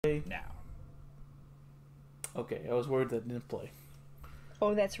play? Now. Okay, I was worried that didn't play.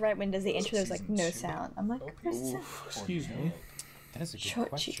 Oh, that's right. When does the intro, there's like Season no 2. sound. I'm like, where's the sound? Excuse me. That's a good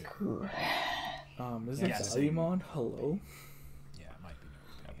question. Chochiku. Is that volume on? Hello? Yeah, it might be.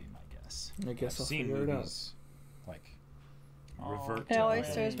 That'd be my guess. I guess I'll seen figure it out. movies like revert. It always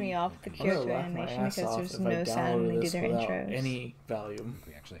to throws me off the I'm gonna Kyoto laugh my animation ass because off there's if I no sound when downloaded they do this their without intros. any volume.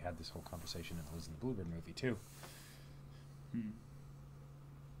 We actually had this whole conversation in the Liz and the Bluebird movie too.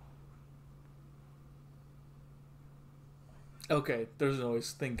 Okay, there's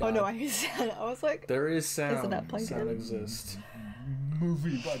noise. Thank God. Oh no, I hear sound. I was like, There is sound. Isn't that plugged Sound in? exists.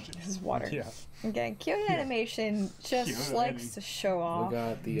 Movie budget. this is water. Yeah. Again, Kyoto animation just Kyoto likes to show We off.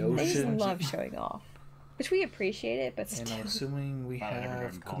 got the They just ocean. love showing off, which we appreciate it, but And I'm still. assuming we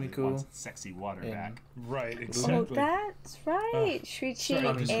have Kumiko. Sexy water and- back. Right. Oh, Exactly. that's right. Shuichi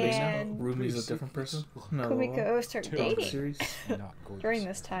and Rumi's a different person? No. Kumiko start dating Series? Not gorgeous. during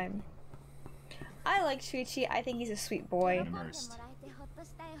this time. I like Shuichi. I think he's a sweet boy, Immersed.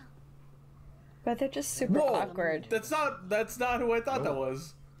 but they're just super Whoa! awkward. That's not who I thought that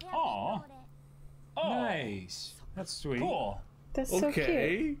was. Aw. Oh, Nice. That's sweet. cool. That's so cute.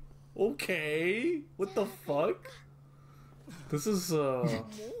 Okay. Okay. What the fuck? This is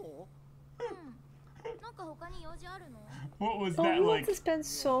What was Oh, that we like? want to spend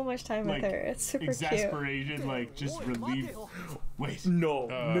so much time with her. It's super cute. Exasperation, like just relief. Wait, no.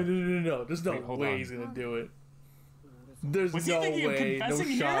 There's no wait, hold way on. he's gonna do it. There's Was he no thinking of way. No confessing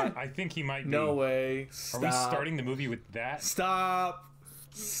here? shot. I think he might be. No way. Are Stop. we starting the movie with that? Stop.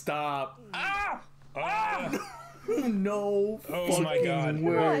 Stop. ah, No Oh my fucking God. Come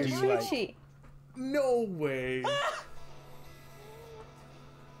on, way. Shuichi. No way.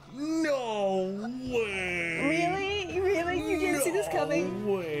 No way. Really? Really? You didn't see this coming?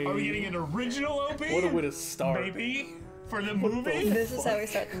 No way. are we getting an original OP? What a way to start. Maybe for the What the movie. This is how we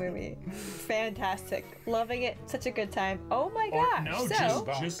start the movie. Fantastic. Loving it. Such a good time. Oh my Or gosh. no, So,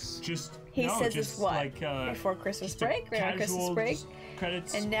 just. he no, says just this what? like, Before Christmas just a break? Right on Christmas casual, break? just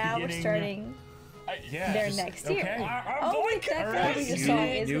credits. And now we're beginning. starting Yeah. their just- next year. Okay. Oh, wait, that New- song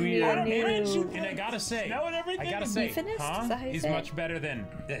is New the Year. new. And I gotta say, Now and everything. Euphonist? Is that how you is say it? much better than.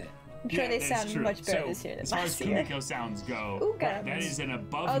 I'm sure they that's sound true. much better So, this year than as far as last year. Kumiko sounds go, Ooh, got that it. is an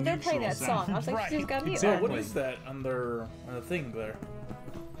above Oh, they're neutral playing that song. I was like, she's got mute. So on. what is that on the thing there?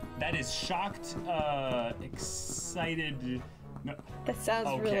 That is shocked, excited. No, That sounds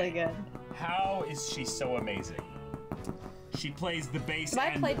Okay. really good. how is she so amazing? She plays the bass If I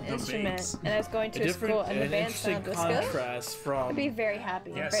and played an the instrument bass. and I was going to a school and the band sounded this good, contrast from I'd be very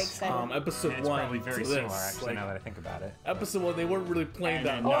happy and Yes. very excited. episode It's 1 probably very to similar, this. actually, now that I think about it. Episode 1, they weren't really playing And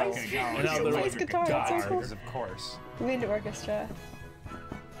that then well. not Oh, gonna he go and now into they're plays electric guitar, that's so guitar. cool. Because of course. Wind orchestra.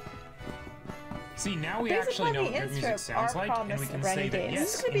 See, now we Based actually upon know the what good intro music of sounds Our like, and Promise we can of say Rainy that Days. yes,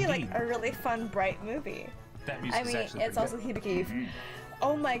 This is gonna be indeed, like a really fun, bright movie. that I music's mean, actually it's pretty also good. Hibike.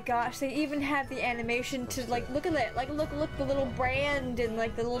 Oh my gosh, they even have the animation to like look at it, like look the little brand and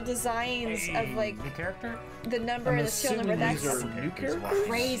like the little designs of like the character. the number I'm and the serial number. assuming these That's are new characters.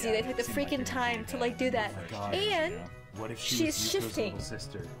 crazy. Yeah, They took the seemed like freaking they time did to that. like do that, Oh God, and What if she's she was Yuko's shifting. little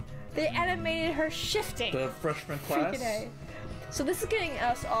sister? they animated her shifting. The freshman class. Freaking A. So this is getting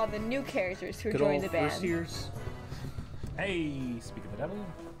us all the new characters who Good joined old the first band. years. Hey, speak of the devil.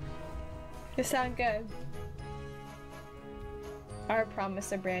 They sound good. Our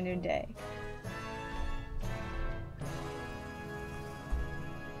Promise, a Brand New Day.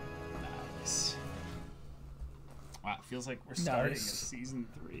 Nice. Wow, it feels like we're starting Nice. a season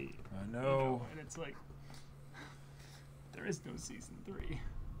 3. I know. And it's like there is no season 3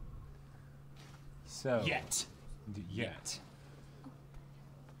 So yet. Yet.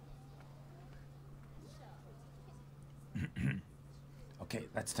 Okay,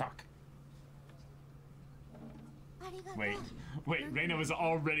 let's talk. Wait, Reina was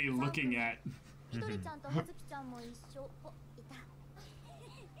already looking at. ひとりちゃんとはずきちゃんも一緒。お、いた。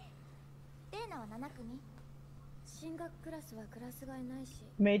レーナは7組。進学クラスはクラスがいないし。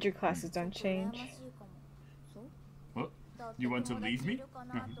 Major classes don't ちょっと羨 change. ましいかも。そう？ What? だって You want to leave me? 友達いるか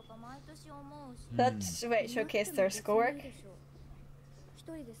なとか毎年思うし。 Let's wait, showcase their schoolwork. 一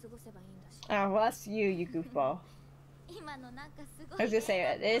人で過ごせばいいんだし。 Oh, well, that's you, you goofball. 今のなんかすごい。 I was gonna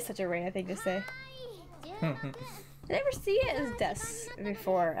say, it is such a Reina thing to say. I never see it as deaths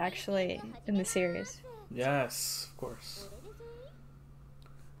before, actually, in the series. Yes, of course.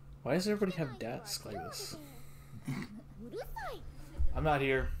 Why does everybody have desks like this? うるさい。 I'm not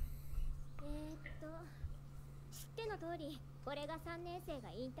here. 知っての通り、これが3年生が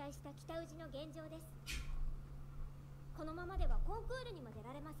引退した北宇治の現状です。このままではコンクールにも出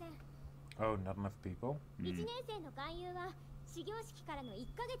られません。 Oh, not enough people. 1年生の勧誘は始業式からの1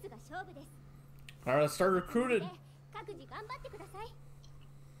ヶ月が勝負です。 Alright, let's start recruiting. 各自頑張ってください。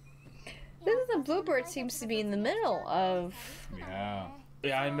 This is the Bluebird seems to be in the middle of Yeah.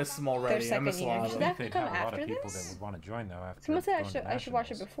 Yeah, I miss them their already. I miss second a lot year. of Should them. that They'd come have a lot after of people this? that would want to join though after. Someone said going to I should watch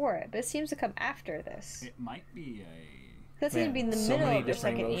it nationals. before it, but it seems to come after this. It might be a. That seems to be in the so middle many of the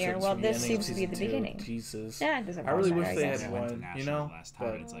different second year, motions while from the this ending seems of to be the season two. beginning. Jesus. Yeah, it doesn't I really matter, wish I they guess. had Went to one, you nationals know? last time,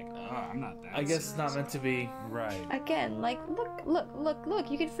 But and it's like, I'm not that. I guess it's not meant to be. Right. Again, like, look,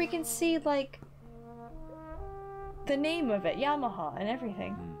 you can freaking see, like, the name of it, Yamaha, and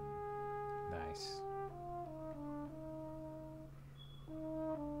everything. Nice.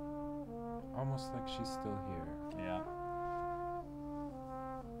 Almost like she's still here. Yeah.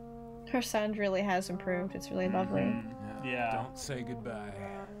 Her sound really has improved, it's really lovely. Yeah. Don't say goodbye.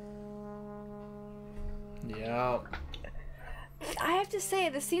 Yeah. I have to say,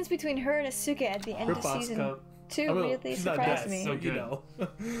 the scenes between her and Asuka at the end Rip of off season scope. 2 I mean, really she's not surprised dead, me. so good. you know.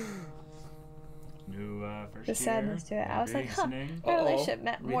 New first The year. sadness to it. I was like, huh, Listening. her Uh-oh, relationship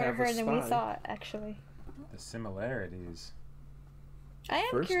meant we more to have a her than we spy. thought, actually. The similarities. I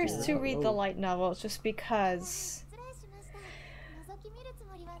am First curious year, to read the oh. light novels just because 失礼しました。覗き見るつ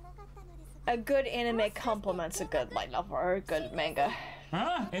もりはなかったのですが。 a good anime complements a good light novel or a good manga.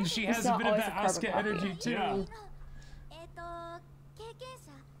 Huh? And she It's has a not bit of always that a carbon Asuka copy. energy too. Yeah. 経験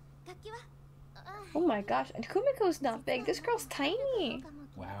者楽器は Oh my gosh, and Kumiko's not big. This girl's tiny.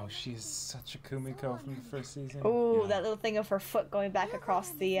 Wow, she's such a Kumiko from the first season. Ooh, Yeah. that little thing of her foot going back across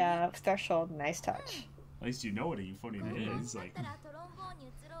the threshold. Nice touch. At least you know what a euphonium is. だっ Like, たらトロンボーンに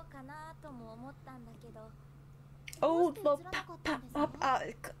移ろうかなとも思ったんだけど Oh, the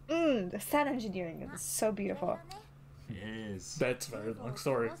the sound engineering is so beautiful. it is. That's a very long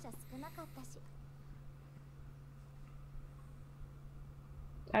story. 少なかったし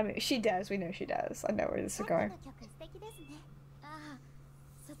I mean, she does. We know she does. I know where this is 今 going. 度の曲素敵ですねああ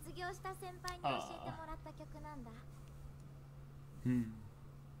卒業した先輩に教えてもらった曲なんだ Hmm.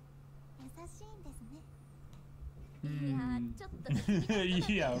 優しいんですね Hmm. いやーちょっと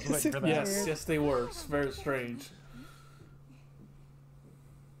Yeah, I was waiting for that. Yes, yes, they were. It's very strange.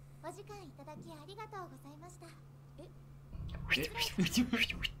 お時間いただきありがとうございましたえ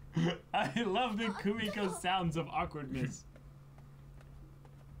I love the Kumiko sounds of awkwardness.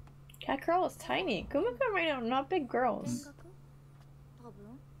 That girl is tiny. Kumiko right now, not big 見 girls. 学多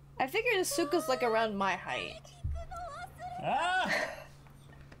分 I figured Asuka's like around my height. Ah!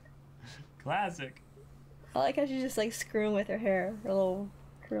 Classic. I like how she's just like screwing with her hair, her little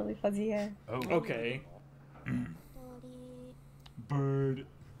curly fuzzy hair. Oh. Okay. 鳥 Bird.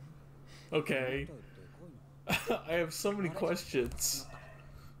 Okay. I have so many questions.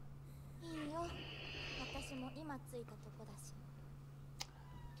 いいよ私も今着いたとこだし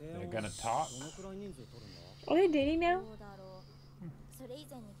They're gonna talk. Are they dating now? どうだろうそれ以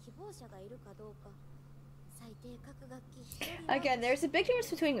前に希望者がいるかどうか最低各楽器一人は Again, there's a big difference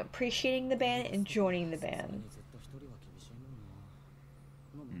between appreciating the band and joining the band.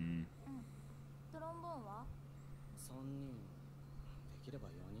 Hmm. トロンボーンは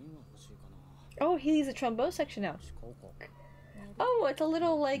Oh, he's a trombone section now. Oh, it's a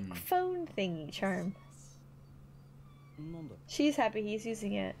little like Hmm. phone thingy charm. She's happy he's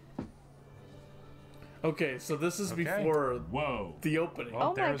using it. Okay, so this is Okay. before Whoa. the opening. Well, Oh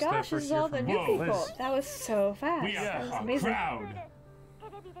my there's the gosh, this first is year all the from new Whoa, people. Liz. That was so fast. We That are was a amazing. crowd. テ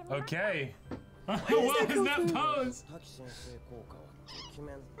レビで見 Okay. What is that pose?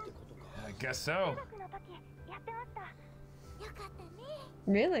 I guess so. の時やってましたよかったね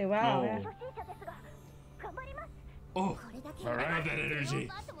Really? Wow. Oh. yeah. 初心者ですが頑張ります Oh, これだけ all right, that energy.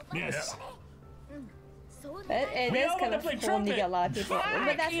 Yes. そうなんだ It We is all kind wanna of play cool when you get a trumpet. lot of people.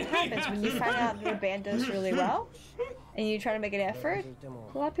 But that's what happens when you find out your band does really well and you try to make an effort.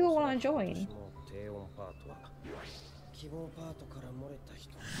 A lot of people want to join.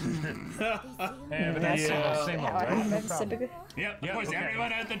 Yeah, but that's Yeah. all same How old, it right? No happens problem. typically. Yep, of Yeah, course, okay.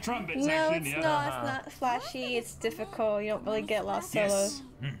 everyone at the trumpet No, section. it's yeah. not. It's not flashy. It's difficult. You don't really get a lot of solos.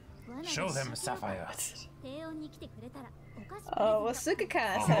 Yes. Show them Sapphire. 低音に来てくれたらお菓子 Oh, well, Suka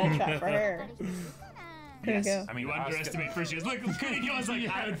kind of set a trap for her. There you Yes. go. I mean, You Asuka- underestimate first years. Look, Kunigyo was like,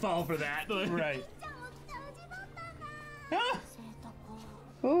 I would fall for that. じゃあもう来たおじまんだ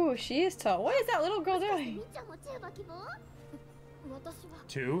が Ooh, she is tall. What is that little girl み doing? っちゃんもチューバ希望私は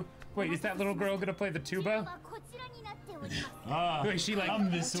Two? Wait, is that little girl gonna play the チューバ tuba? はこちらになっております Ah, Wait, she like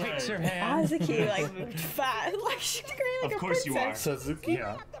come this takes way. her hand. Azuki, like, fat. Like, she's great like Of a course you are. princess. Suzuki?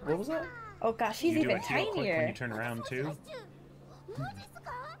 Yeah. What was that? Oh gosh, she's You do a even heel click when you tinier. turn around too. マジっす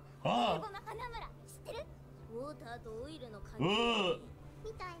か英 Ah. 語の花村知ってるウォーターとオイルの関係 Ugh.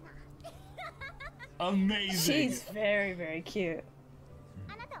 みたいな Amazing. She's very, very cute.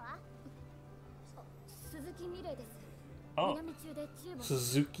 あなたは鈴木美玲です。 Oh, 南中でチューブ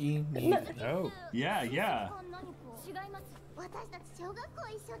Suzuki. Oh. yeah, yeah. 違います。私たち小学校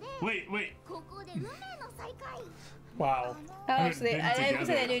一緒で Wait, wait. 高校で運命の再会。 Wow. Oh, so they, Been I didn't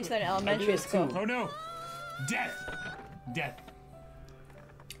say they together. knew each other in elementary school. Oh no. Death. Death.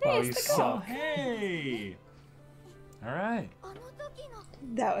 Oh, Hey, you it's the girl. Oh, suck. hey. All right. あの時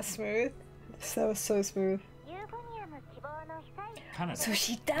の That was smooth. That was so smooth. ユーフォニアム希望の光 Kind of. So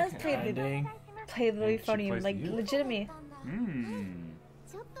she does play the Ending. play the And she Euphonium, plays like the youth? legitimately.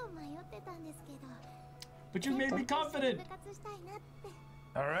 ちょっと迷ってたんですけど But you made me confident. 部活したいなって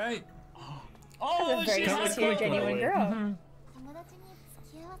All right. Oh, That's a very she's sincere, a genuine girl. 友達に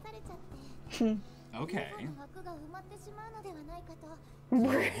付き合わされちゃって Okay. ユーフォの枠が埋まってしまうのではないかと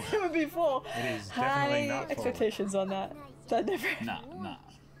It would be full. It is High definitely not full. expectations on that. That never. Nah, nah.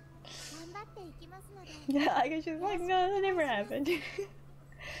 頑張っていきますので Yeah, I guess she's like, no, that never happened.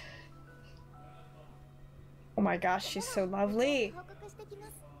 Oh my gosh, she's so lovely. 報告してきま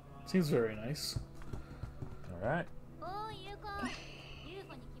す Seems very nice. All right. おーユーコユー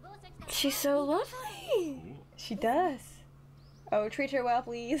フォに希望者来た She's so lovely. She does. Oh, treat her well,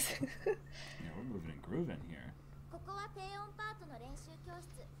 please. Yeah, we're moving and grooving here. ここは低音パートの練習教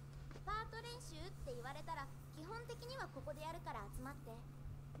室パート練習って言われたら基本的にはここでやるから集まって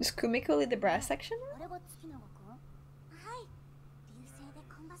Does Kumiko lead the brass section? あれが月永くんはい流星で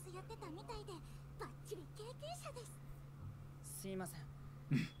コンバスやってたみたいでバッチリ経験者ですすいませ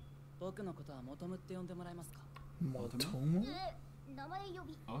ん僕のことはモトムって呼んでもらえますか Motomo? 名前呼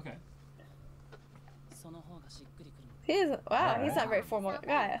び Okay. その方がしっくりくる He is. Wow, he's not a very formal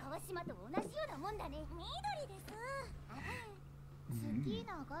guy. 川島と同じようなもんだね緑です月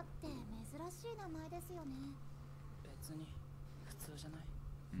永って珍しい名前ですよね別に普通じゃない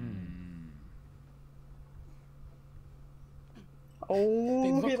Oh,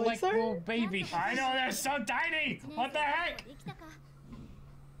 They he look like likes her. little babies. I know, they're so tiny. What the heck? できたか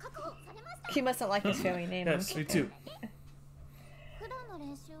確保されました He mustn't like his family name. Yes, me too. 普段の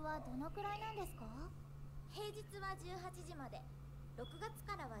練習はどのくらいなんですか平日は18時まで6月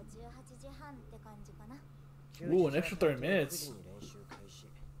からは18時半って感じかな Ooh, an extra 30 minutes.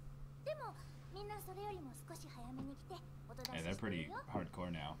 でもみんなそれよりも少し早めに来ておとな Hey, し they're して pretty るよ hardcore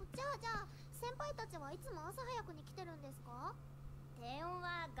now. じゃあ先輩たちはいつも朝早くに来てるんですか低音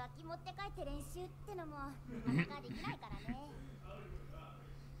は楽器持って帰って練習ってのもなかなかできないからね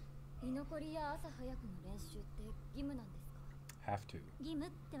居残りや朝早くの練習って義務なんですか Have to. 義務っ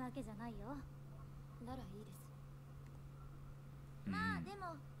てわけじゃないよならいいですまあで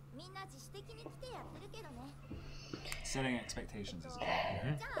もみんな自主的に来てやってるけどね Setting expectations is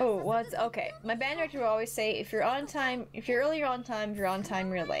good. Oh, what's okay? My band director will always say if you're on time, if you're early, you're on time. If you're on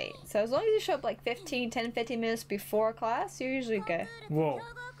time, you're late. So as long as you show up like 15 minutes before class, you're usually good. Whoa.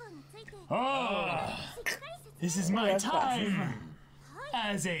 Oh, this is my Yes, time.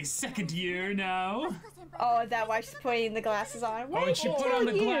 As a second year now. Oh, is that why she's putting the glasses on? Oh, and she put on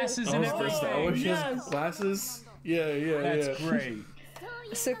the glasses Oh, and is that why everything. she has Yes. glasses? Yeah, yeah, That's yeah. great.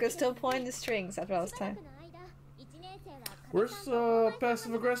 Asuka's still pulling the strings after all this time. Where's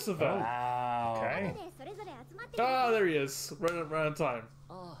passive aggressive at? Wow. Okay. Ah, there he is. Right on time.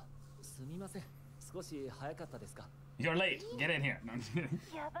 ああすみません少し早かったですか You're late. Get in here. No, I'm just kidding.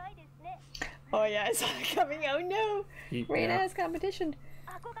 Oh yeah, I saw it coming. Oh no, Reina has competition.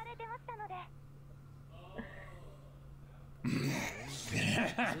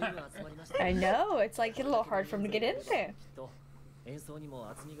 I know, it's like a little hard for him to get in there. と演奏にも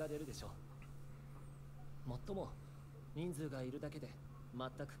厚みが出るでしょうもっとも人数がいるだけで全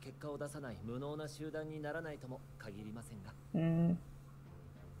く結果を出さない無能な集団にならないとも限りませんが Mm.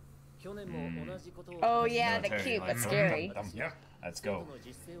 去年も同じことを Oh yeah, the Military, cute but like, scary. Yep. Let's 生徒 go. の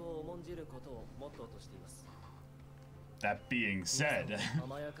実践を重んじることをモットーとしています That being said,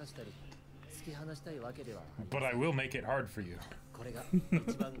 甘やかしたり突き放したいわけではありま But せん I will make it hard for you. これが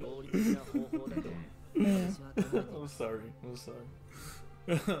一番合理的な方法だと私は考えてい I'm ます sorry. I'm sorry.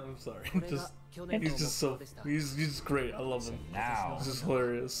 I'm sorry. これ Just が去年の he's 目 just so 標でした he's just great. I love him. now He's just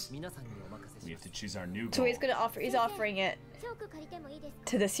hilarious. 皆さんにお任せ we し have ま to す choose our new So goal. he's offering it チョーク借りてもいいです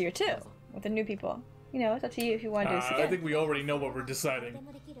か to this year too, with the new people. You know, it's up to you if you want to do this I again. think we already know what we're で deciding.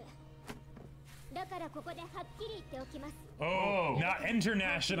 もできるだからここではっきり言っておきます Oh, not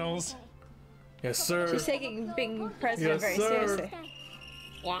internationals. Yes, sir. She's taking being president Yes, very sir. seriously.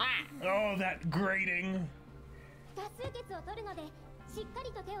 Oh, that grating. 多数決を取るのでしっか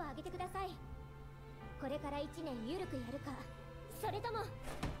りと手を挙げてくださいこれから1年ゆるくやるかそれとも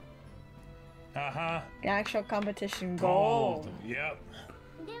Uh huh. The actual competition Gold. gold. Yep.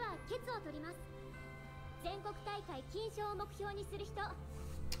 では決を取ります全国大会金賞を目標にする人。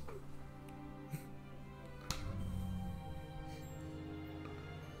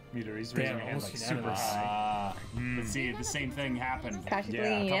 Midori's Damn, raising her hand almost like super unanimous. high. But see, the same thing happened.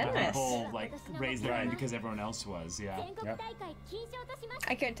 Practically Yeah, a couple unanimous. People like raised their hand Right. because everyone else was. Yeah. 全国大会金賞としまして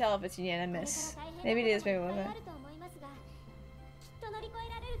I couldn't tell if it's unanimous. Maybe it is, maybe it あ wasn't. ると思いますが、きっと乗り越え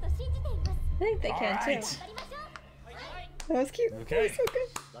られると信じています。 I think they can too. Alright. 頑張りましょう。 That was cute. Okay. That was so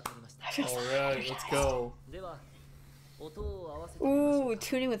good. わかりました Alright, let's go. では音を合わせてみましょ Ooh, うか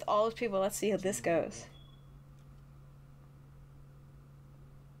tuning with all those people. Let's see how this goes.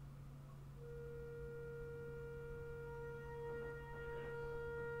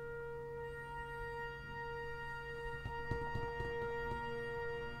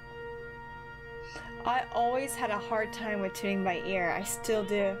 I always had a hard time with tuning by ear. I still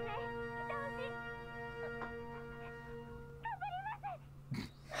do.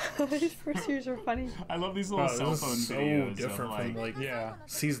 These first years are funny. I love these Wow, little cell this phone is so videos. different of, from like, like Yeah.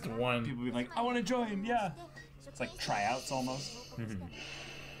 season 1. people being like, I want to join. Yeah. It's like tryouts almost.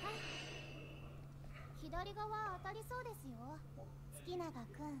 左側当たりそうですよ。月永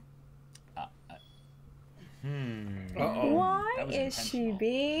くん。 Uh-oh. Why That was is she intentional.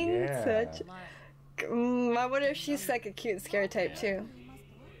 being Yeah. such? I wonder if she's like a cute scare type too.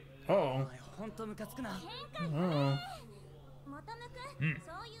 Uh-oh. 本当ムカつくな Uh-oh. 元むくん、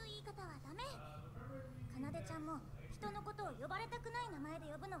そういう言い方はダメ。かなでちゃんも人のことを呼ばれたくない名前で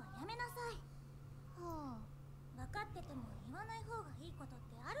呼ぶのはやめなさい。はあ、分かってても言わない方がいいことっ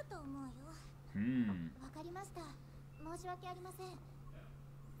てあると思うよ。 Hmm. わかりました。申し訳ありません。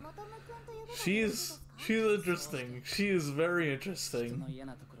元むくんと呼べば She's interesting. She is very 人 interesting. の嫌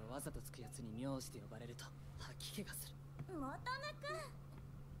なところをわざとつくやつに名字で呼ばれると吐き気がする元むくん。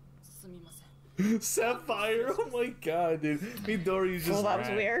すみません Sapphire, oh my god, dude. Midori's Well, just that was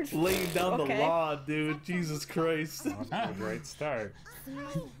weird. laying down Okay. the law, dude. Jesus Christ. Off to a great start. すみま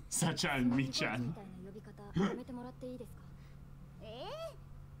せん。 Such-chan, みたい Mi-chan. な呼び方やめてもらっていいですか。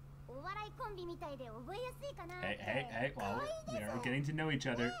お笑いコンビみたいで覚えやすいかな。 Hey, hey, hey. Well, they're getting to know each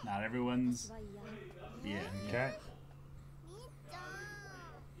other. Not everyone's. 私は嫌。 Yeah. Okay. みっちゃ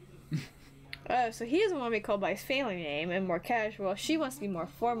ん。 Oh, so he doesn't want to be called by his family name and more casual. She wants to be more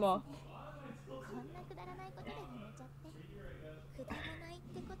formal. こんなくだらないことで揉めちゃって。くだらないっ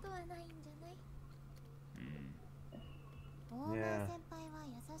てことはないんじゃない。大前 Yeah. 先輩は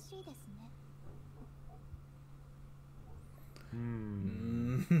優しいですね。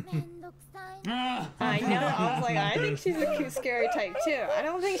 Hmm. めんどくさい。 Ah! I know. I was like, I think she's a cute, scary type too. I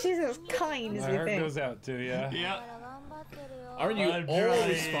don't think she's as kind as My we heart think. goes out to you. だ Yeah. から頑張ってるよ。 Aren't you I'm all trying.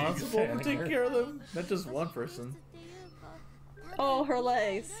 responsible for taking care of them? Not just one person. Oh, her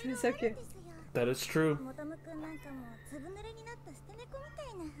legs. It's so cute. That is true. 元むくんなんかもずぶ濡れになった捨て猫みた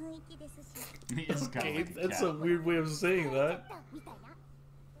いな雰囲気ですし。 He is kind Okay, of like a that's a cat. weird way of saying that. みたいな。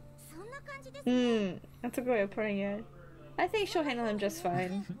そんな感じですね。 Hmm, that's a good way of putting it. I think she'll handle him just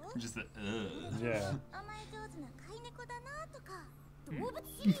fine. Just the. Yeah. 甘え上手な飼い猫だなとか。動物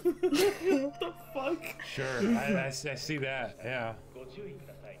シリーズ。 What the fuck? Sure. I see that. Yeah. 今年の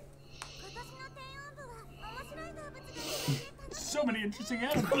低音部は面白い動物が出てくれたの。 So many interesting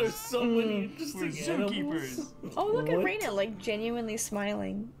animals. There's so many interesting We're animals. zookeepers. Oh, look at What? Reina, like genuinely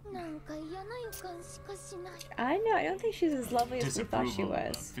smiling. なんか嫌な予感しかしない。 I know. I don't think she's as lovely as we thought she Disapproval of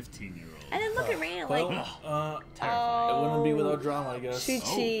was. 15-year-old. And then look at Reina, Well, like it wouldn't be without drama, I guess.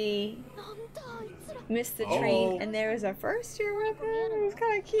 Chi なんだあいつら。 missed the Oh. train, and there was a first year with her. It was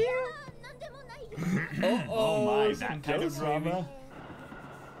kind of cute. なんでもないよ。 Oh my, some that kind of jealousy. drama. なん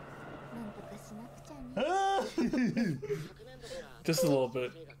とかしなくちゃね。 Just a little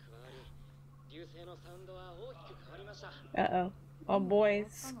bit. Uh oh. Oh, boys'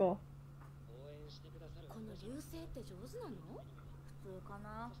 school. この流星って上手なの？普通か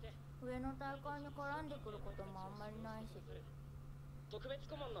な。上の大会に絡んでくることもあんまりないし。特別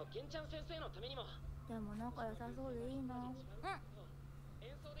顧問の玄ちゃん先生のためにもでも仲良さそうでいいな。演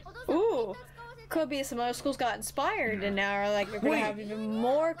奏です。 Ooh. Could be some other schools got inspired and now are like, we're gonna have even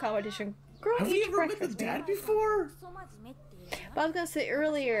more competition. Girl, Have we eat ever met the breakfast, dad man. before? クソ真面目っていう But I was gonna say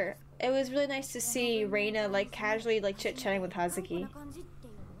earlier, it was really nice to see Reina like casually like chit-chatting with こん Hazuki. な感じってい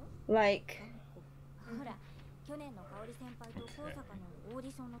うの？ Like, ほら、去年の香織先輩と高坂のオーデ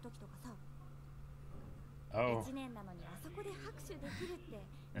ィションの時とかさ、 Oh. 1年なのにあそこで拍手できるって、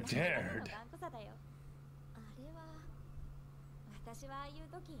 Dared. 頑固さだよ。あれは、私はああいう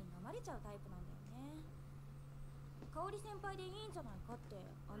時飲まれちゃうタイプなんだよね。香織先輩でいいんじゃないかって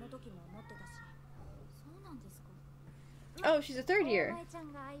あの時も思ってたし。そうなんですか。 oh, she's a third お year. 前ちゃ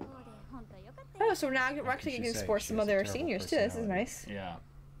んが相棒で本当よかったよ。 Oh, so we're actually She's getting to saying support she some has a other terrible seniors too. This is personality. nice. Yeah.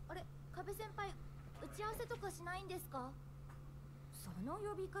 あれ、壁先輩、打ちち合わせとかしないんですか？その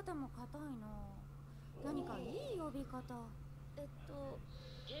呼び方も硬いな。何かいい呼び方。ケ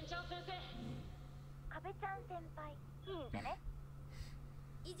ンちゃん先生。壁ちゃん先輩。いいんだね。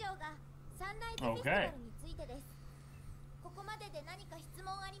以上がサンライズフェスティバルについてです。ここまでで何か質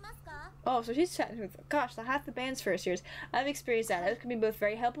問ありますか？ Oh, so she's chatting with. Gosh, the half the band's first years. I've experienced that. It can be both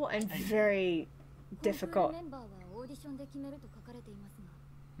very helpful and very difficult. メンバーはオーディションで決めると書かれていますが、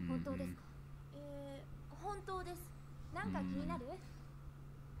本当ですか？本当です。なんか気になる？は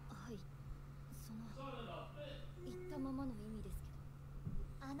い。その言ったままの意味です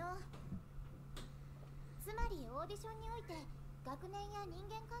けど。つまりオーディションにおいて学年や人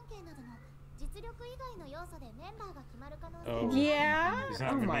間関係などの実力以外の要素でメンバーが決まる可能性が。Yeah. He's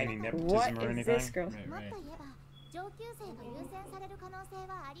not Oh my. remaining What nepotism or is this anything. girl? もっと言えば上級生が優先される可能性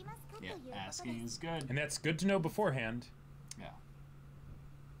はありますかという Yeah, ことで asking す。 is good. And that's good to know beforehand. Yeah.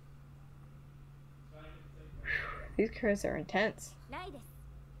 These curves are intense. ないです。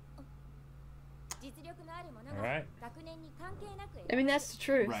実力のあるもの All が right. 学年に関係なく I mean, that's the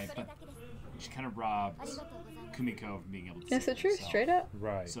truth. Right, それ but だけです。 she kind of robbed ありがとうございます。 Kumiko from being able to That's say the truth, herself. straight up.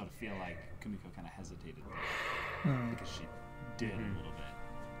 Right. So to feel like Kumiko kind of hesitated there because she did a little bit.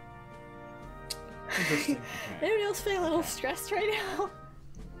 Interesting. Okay. Anyone else feeling a little stressed right now?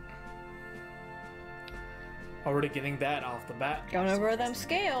 Already getting that off the bat. Going over them Everyone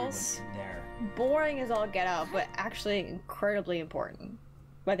scales. in there. Boring as all get out, but actually incredibly important.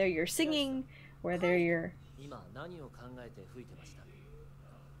 Whether you're singing, whether you're. 今何を考えて吹いてました？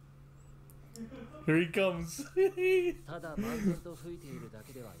 Here he comes. ただ漫然と吹いているだ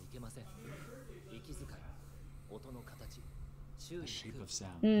けではいけません。息遣い、音の形、注意 The shape of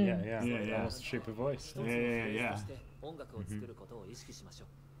sound. Yeah, yeah. Yeah, yeah. Almost shape of voice. 一つのフレーズとして音楽を作ることを意識しましょう。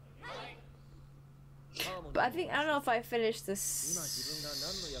 But I think, I don't know if I finished 今 this 自分が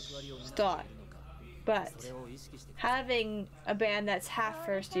何の役割を担ってい thought, るのか、 but それを意識してください。 having a band that's half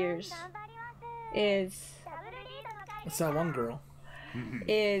first years is It's that one girl.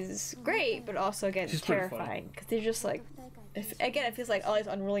 great, but also again She's pretty funny. terrifying because they're just like, again, it feels like all these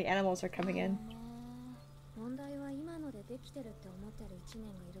unruly animals are coming in. 問題は今のでできてるって思ってる一年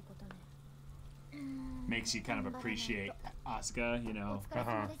がいることね。 Makes you kind of appreciate Asuka, you know,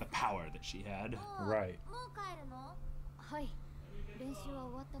 the power that she had. Right. もう帰るの？はい。練習は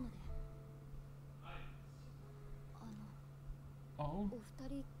終わったので。Oh. お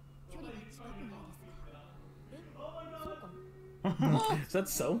二人距離が近くないですか？そうかな。 Is that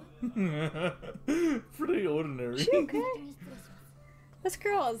so? Pretty ordinary. She okay? 先に失礼します。 This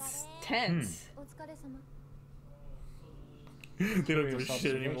girl is tense. お疲れ様。 They don't give a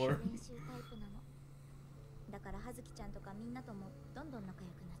shit anymore. 練習タイプなの。だから葉月ちゃんとかみんなともどんどん仲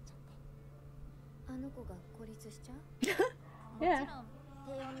良くなっちゃって。あの子が孤立しちゃう？もちろん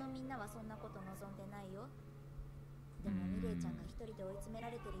低音のみんなはそんなこと望んでないよ。でもミレイちゃんが一人で追い詰めら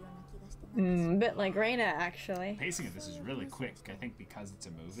れてるような気がしてなんか A bit like Reina, actually. Pacing of this is really quick, I think, because it's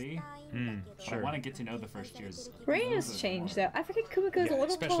a movie. したいんだけど But I want to get to know the first year's. Reina's changed though. I forget Kumiko's a Yeah,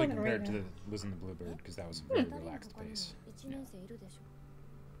 little taller especially than compared to Reina. the Liz and the Bluebird, because that was a very relaxed pace. 一年生いるでしょ。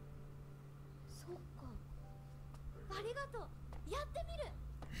そっか。ありがとう。やってみる。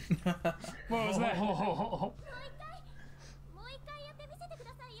 What was that? もう一回やってみせてく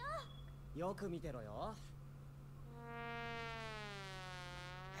ださいよ。よく見てろよ。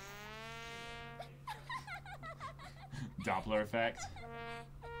 Doppler effect.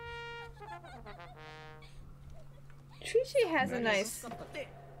 Chuchi has a nice.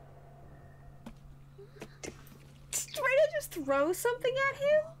 Did Reina just throw something at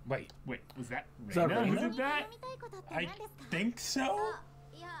him? Wait. Wait, was that Is that Reina who Reina? did that? みたいことって I 何ですか？ think so.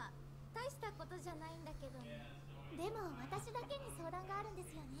 いや、大したことじゃないんだけど。でも私だけに相談があるんで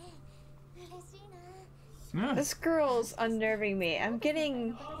すよね。嬉しいな。 Yeah. This girl's unnerving me. I'm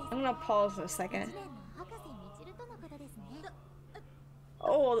gonna pause a second. 一年の博士みちるとのことですね。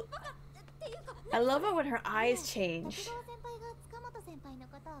 Oh, っていうか、 I love it when her eyes change. 先輩が塚本先輩の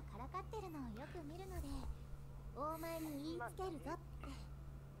ことをからかってるのをよく見るので、大前に言いつけるぞって。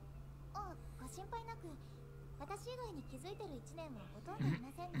ご心配なく、私以外に気づいてる一年はほとんどいま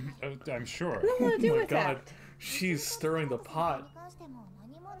せんので。 I'm sure. What do I do Oh my with that? god. She's stirring the pot. に関しても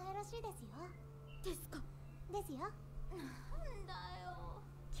何もないらしいですよ。ですか。ですよ。なんだよ。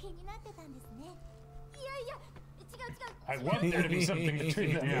気になってたんですね。いやいや、違う違う。 I want there to be something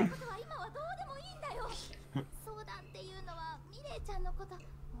between them. Yeah. ことは今はどうでもいいんだよ。相談っていうのはミレイちゃんのこと。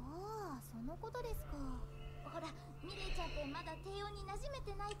ああ、そのことですか。ほら、ミレイちゃんってまだ低音に馴染め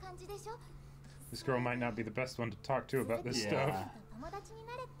てない感じでしょ。 This girl might not be the best one to talk to about this Yeah. stuff. 友達に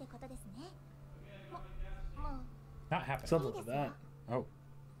なれってことですね。もう Not happening. Something like that. Oh.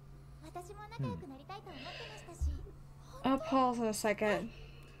 Oh, pause in a second.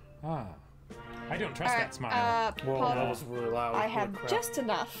 Ah. I don't trust Alright, that smile. Whoa, Paul, that was really loud. I Holy have crap. just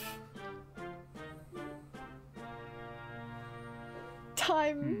enough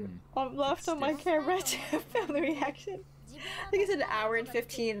time left on my camera to film the reaction. I think it's an hour and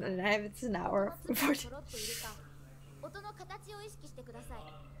 15, and I have it's an hour.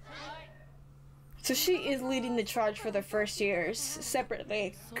 So she is leading the charge for the first years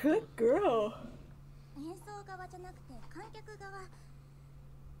separately. Good girl. 演奏側じゃなくて観客側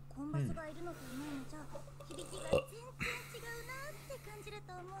コンバスがいるのといないのじゃ響きが全然違うなって感じる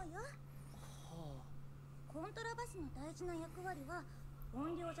と思うよコントラバスの大事な役割は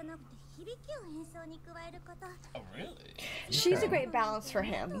音量じゃなくて響きを演奏に加えること Oh, really? She's a great balance for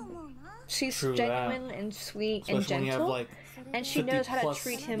him. She's True genuine that. and sweet Especially and when you have gentle, like and she 50 knows how to plus-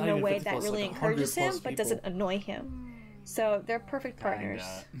 treat him not in a even way 50 that plus, really like 100 encourages him plus but doesn't people. annoy him. So they're perfect partners.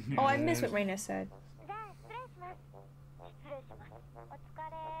 Kinda. Oh, I missed what Reina said.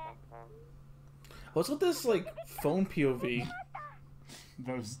 What's with this like phone POV?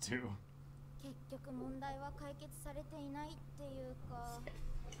 Those two. 結局問題は解決されていないっていうか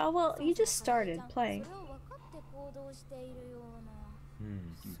Oh, well, you just started playing. それを分かって行動しているような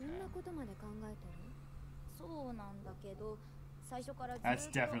そんなことまで考えてるそうなんだけど最初からずっと That's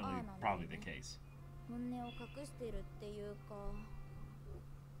definitely ああなんだ probably the case. 本音を隠してるっていうか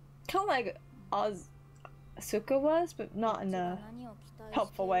Kind of like Asuka was, but not in a 何を期待しているのか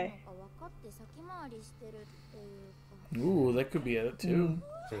helpful way. 分かって先回りしてるっていうか Ooh, that could be it too.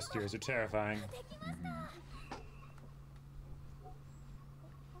 First years are terrifying. Mm.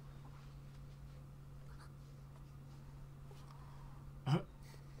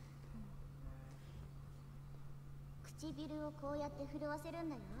 唇をこうやって震わせるん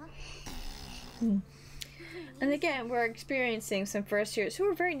だよ And again, we're experiencing some first years who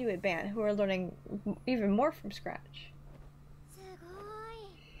are very new at band, who are learning even more from scratch. すごい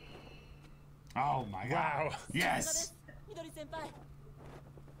Oh my god. Wow. Yes! 緑先輩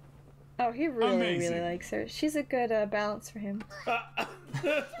Oh, he really, Amazing. really likes her. She's a good balance for him.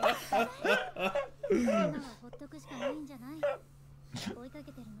 今はほっとくしかないんじゃない追いか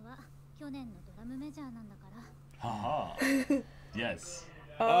けてるのは去年のドラムメジャーなんだから Haha. Yes.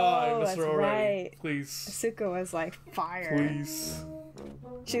 Oh, I Oh, missed that's her already. right. Please. Asuka was like fire. Please.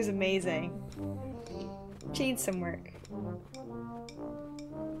 She was amazing. She needs some work.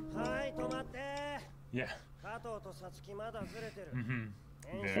 はい止まって Yeah. 加藤とさつきまだずれてる Mm-hmm.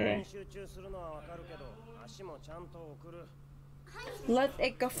 練習に集中するのはわかるけど足もちゃんと送る Let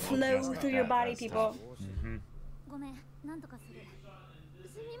it go flow through your body, people. ごめんなんとかする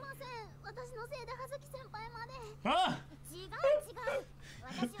すみません私のせいで葉月先輩まで Ah! 違う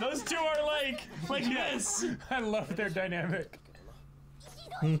私は Those two are like this! I love their dynamic. ひ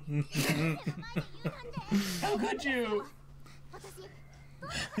どい先生の前で言うなんて How could you? 私どの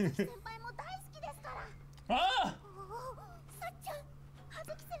葉月先輩も大好きですから Ah! さっちゃん葉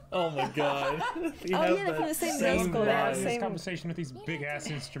月先輩 Oh my god. You Oh, have yeah, they're from the that same middle same school. They have vibe. the This same- conversation with these big ass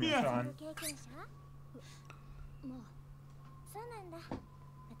instruments Yeah. on. 経験者もうそうなんだ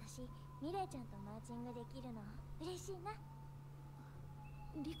私ミレイちゃんとマーチングできるの嬉しいな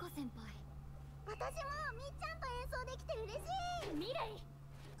リカ先輩私もみっちゃんと演奏できて嬉しいミレイ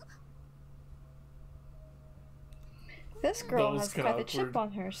This girl That was has kinda quite the chip awkward.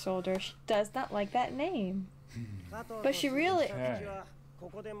 on her shoulder. She does not like that name. 加藤 But she really- とさつきはこ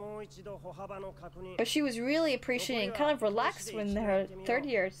こでもう一度歩幅の確認 But she was really appreciating, kind of relaxed when her third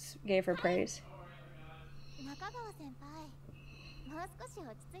years gave her praise. 中川先輩もう少し落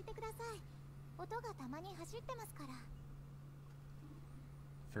ち着いてください音がたまに走ってますから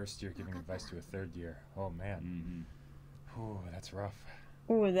First year giving advice to a third year. Oh man. Ooh, that's rough.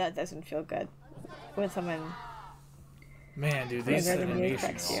 Ooh, that doesn't feel good. When someone Man, dude, these younger than you animations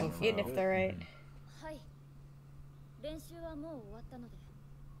corrects are you, so even if good. they're right. はい練習はもう終わったので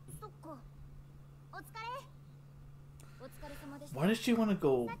そっかお疲れお疲れ様でした Why does she want to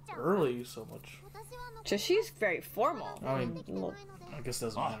go early so much? 私は残 So she's very formal. I mean, できてないので I guess it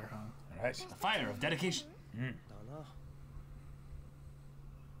doesn't matter, huh? Alright. The fire of dedication. だな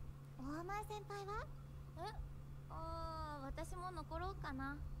大前先輩は私も残ろうか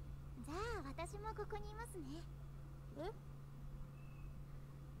なじゃあ私もここにいますね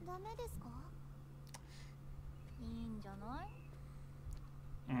ダメですかいいんじゃない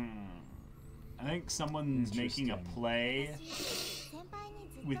I think someone's making a Interesting. play 先輩に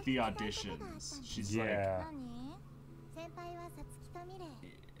ずっと with the 聞きたいことがあったん auditions. です She's like, Yeah. 何先輩はさつきとミレイ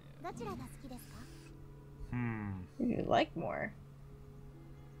どちらが好きですか Hmm. Who do you like more?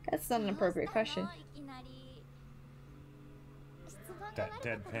 That's not an appropriate question. いきなり質問 That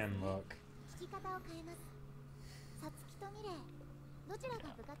deadpan look. 聞き方を変えます。さつきとミレイ、どちら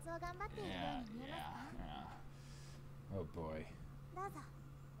が部活を頑張っているように見えますか？ Oh boy. どうぞ。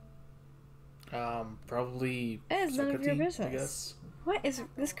 Probably. It's none of your Sakati, I business. guess. What is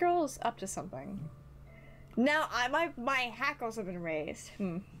this girl's up to something? Now my hackles have been raised.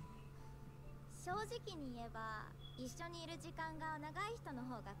 正直に言えば、一緒にいる時間が長い人の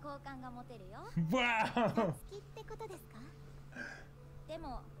方が好感が持てるよ。 Wow. 好きってことですか？で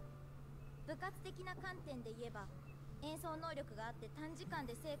も、部活的な観点で言えば、演奏能力があって短時間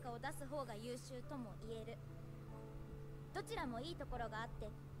で成果を出す方が優秀とも言える。どちらもいいところがあって、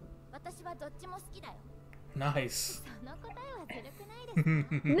私はどっちも好きだよ。 Nice. その答えはずるくないです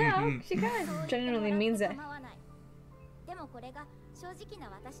か？ No, she kind of genuinely means it. でもこれが正直な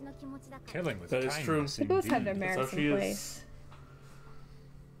私の気持ちだから。 Killing with That is true. kindness They both have their indeed. That's how merits she in is. place.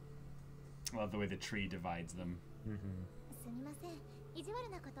 I love the way the tree divides them. すみません。意地悪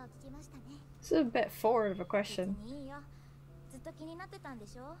なことを聞きましたね。 This is a bit forward of a question. 別にいいよ。ずっと気になってたんで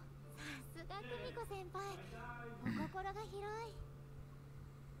しょ？さすが久美子先輩。お心が広い。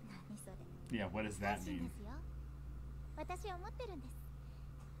何それ。 Yeah, what does that 安心 mean? ですよ。私は思ってるんです。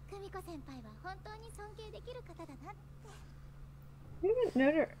久美子先輩は本当に尊敬できる方だなって。 You didn't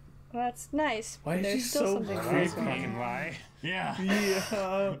know her. Well, that's nice. Why but is she there's still so something creepy? else going on. Fucking lie. Yeah.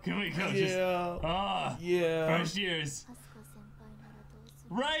 Yeah. Can we go just... Yeah. Ah, Yeah. first years. アスカ先輩ならどうす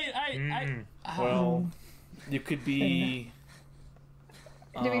る？ Right, Well, you could be.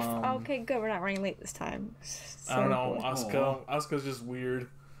 Do we okay, good. We're not running late this time. I don't know. So- Asuka. Asuka's just weird.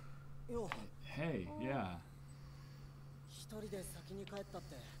 Hey, yeah. 一人で先に帰ったっ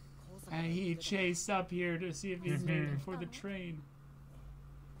て高坂 And he chased up here to see if he's made it before the train.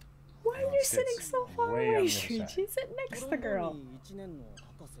 Why are you sitting so far way on away, the other side. Shuji? Sit next to the girl. 1年の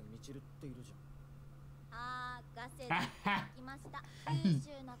博士みちるっているじゃん。ああ、ガセで来ました。優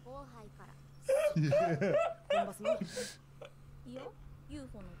秀な後輩から。コンバスのいや、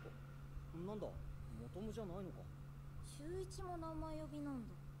UFO の子。なんだ元ムじゃないのか。週一も名前呼びなん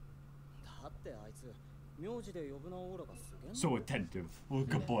だ。だってあいつ名字で呼ぶなオーラがすげえ。 So attentive. Oh,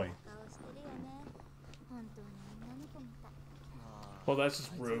 good boy. 顔してるよね。本当に女の子みたい。 Well, that's just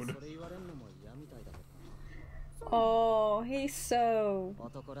rude. それ言われんのも嫌みたいだけど。 Oh, he's so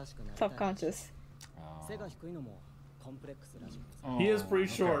男らしくなりたい。 self-conscious. 背が低いのもコンプレックスらしくてさ。 He is pretty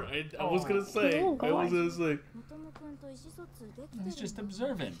short. I was gonna say. Oh, I was gonna say. 元野くんと意思疎通できてるんだ。 He's just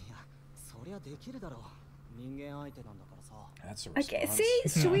observant. いや、そりゃできるだろう。人間相手なんだからさ。 That's a Okay, response.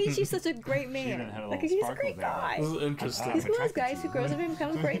 see, Shuichi's such a great She even man. had a Like, little he's a sparkle great there. guy. This is interesting. He's one of those guys who grows up and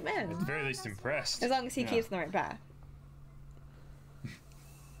becomes a great man. At the very least impressed. As long as he Yeah. keeps in the right path.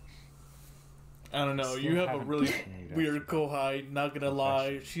 I don't know. Still You have a haven't really continued weird after kohai. Not gonna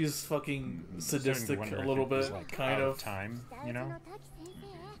lie, she's fucking Starting to sadistic wonder a if little it was, bit, like, kind out of. time, you know?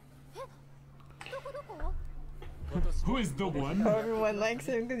 どこどこ？ Who is the one? Oh, everyone likes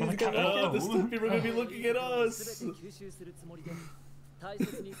him because he's good Oh, looking. this people are gonna be looking at 全 us. て吸収するつもりで大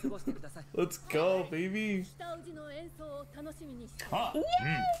切に過ごしてください。 Let's go, baby. 北宇治の演奏を楽しみにして Ah, こ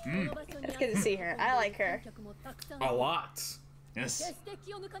の場所に It's good to see her. I like her. 観客もたくさん A lot. 決 yes. して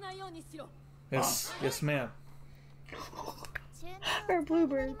気を抜かないようにしろ。 Yes, yes, ma'am. 注文 Or お使いに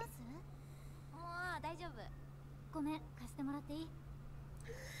な Bluebird. ります？もう大丈夫。ごめん、貸してもらっていい？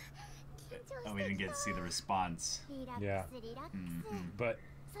 Oh, we didn't get to see the response. リラッ Yeah. クスリラック Mm-hmm. But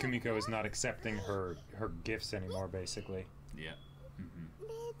Kumiko is not accepting her gifts anymore, basically. Yeah. ス。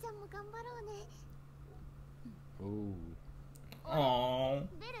レイちゃんも頑張ろうね。 Ooh. Aww.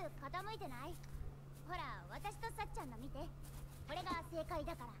 ベル傾いてない？ほら、私とさっちゃんの見て。これが正解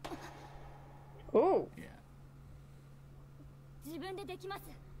だから。 Oh. Yeah. 自分でできます。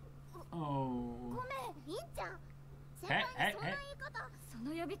 Oh. ごめん、いいんちゃん。先輩にそんな言い方。そ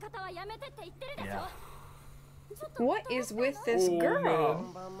の呼び方はやめてって言ってるでしょ。 Yeah. ちょっと What is with this Oh, girl? man.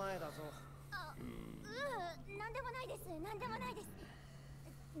 本番前だぞ。なんでもないです。なんでもないです。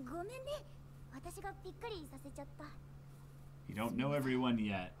ごめんね。私がびっくりさせちゃった。 You don't know everyone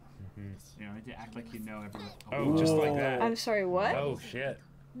yet. You know, to act like you know everyone. Oh, just like that. I'm sorry, what? Oh, shit.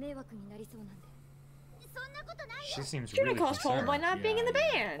 迷惑になりそうなんで。そんなことない She よ。 seems Judy really caused trouble by concerned. not being in the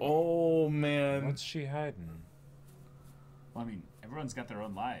band. Oh man. What's she hiding? Well, I mean, everyone's got their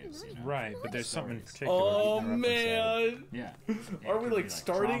own lives. You know? Right, but there's something in particular. Oh keeping her up inside. man. Yeah. Are we like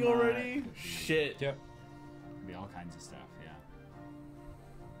starting trauma, already? it could be- Shit. Yep. could be all kinds of stuff. Yeah.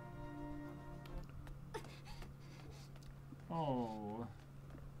 Oh.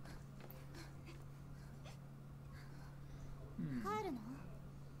 帰るの？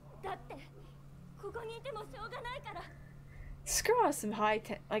だってここにいてもしょうがないから。 This girl has some high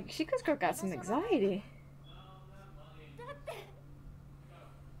like she could got some anxiety. だって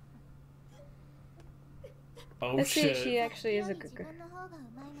Oh Let's see if shit. she actually is a good girl. 自分の方がう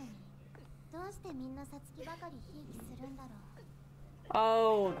まいのにどうしてみんなさつきばかりひいきするんだろう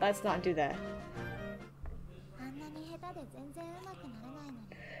Oh, let's not do that. あんなに下手で全然うまくならないのに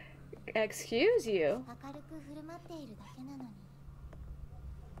Excuse you. 明るく振る舞っているだけなのに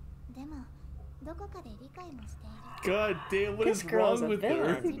でもどこかで理解もしている God damn, what is This girl's wrong a with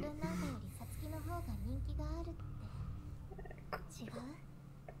her? villain. 自分なんかよりさつきの方が人気があるって違う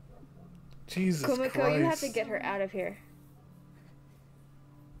Jesus Kumiko, you have to Christ. get her out of here.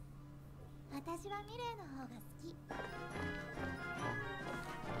 私はミレイの方が好き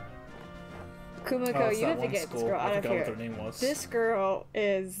Kumiko, Oh, it's you that have to one get this school. girl I out of forgot what here. their name was. This girl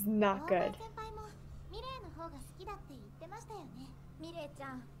is not 大前 good. 先輩もミレイの方が好きだって言ってましたよねミレイちゃ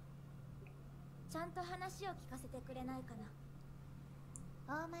んちゃんと話を聞かせてくれないかな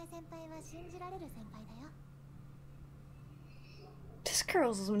大前先輩は信じられる先輩だよ This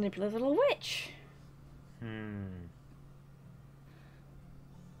girl's a manipulative little witch.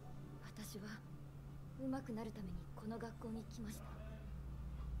 私は上手くなるためにこの学校に来ました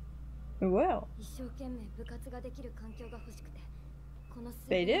Well, 一生懸命部活ができる環境が欲しくてこのス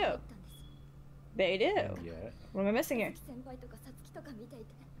They に do. 入ったんです they do. Yeah. What am I missing here? 先輩とかさつきとか見ていて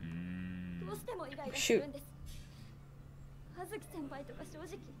うーんどうしてもイライラするんです葉月先輩とか正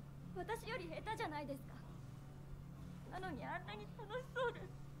直私より下手じゃないですかなのにあんなに楽しそうで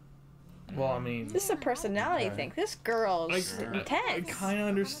す Well, I mean, This is a personality thing. This girl's I intense. kind of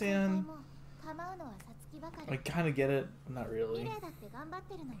understand. 構うのはさつきばか I り kind of get it. Not ミ really. レイだって頑張っ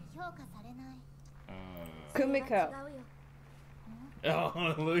てるのに評価されない Kumiko. 違うよ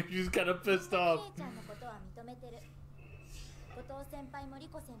Oh, look, she's kind of pissed ミ off. レイちゃんのことは認めてる後藤先輩もリ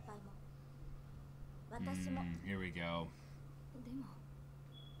コ先輩も私も Here we go. でも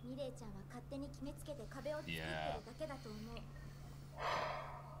ミレイちゃんは勝手に決めつけて壁を作ってるだけだと思う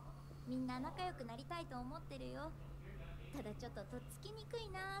みんな仲良くなりたいと思ってるよただちょっととっつきにくい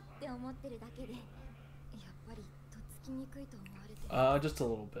なって思ってるだけでやっぱりとっつきにくいと思われて Just a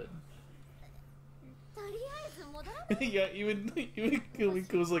little bit. とりあえず戻らない Yeah, even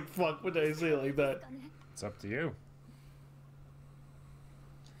Kumiko's like, fuck, what did I say like that? かね It's up to you.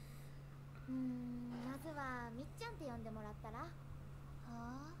 まずはみっちゃんって呼んでもらったらは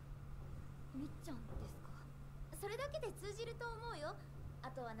あみっちゃんですかそれだけで通じると思うよあ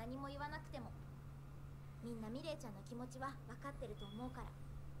とは何も言わなくてもみんなミレイちゃんの気持ちは分かってると思うから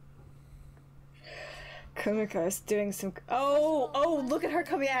Kumiko is doing some. Oh, look at her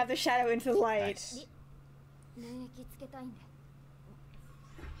coming out of the shadow into the light. Nice. 免疫つけたいんで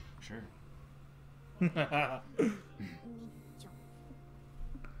Sure. みっちゃ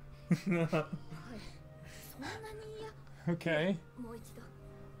んはいそんなに嫌 Okay. もう一度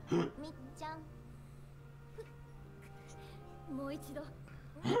みっちゃんもう一度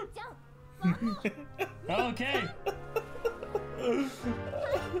みっちゃんワンモア Okay.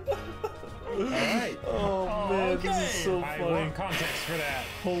 Alright. Oh man, this is so I funny. want context for that.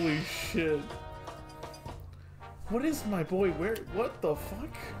 Holy shit. What is my boy? Where? What the fuck?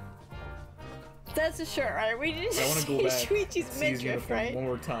 That's a shirt, right? We didn't I want to go see back. Shuichi's see his midriff, uniform right? one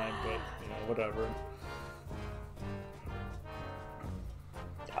more time, but you know, whatever.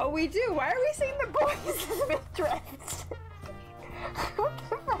 Oh, we do. Why are we seeing the boys' midriffs? What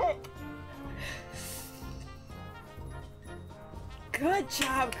the fuck? Good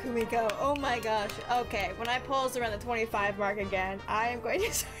job, Kumiko. Oh my gosh. Okay, when I pause around the 25 mark again, I am going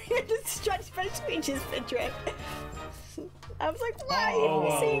to start to stretch my Shuichi's midriff. I was like, why are you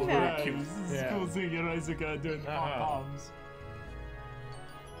wow. seeing that? Right. This is Yeah. cool seeing Isaac doing pom-poms.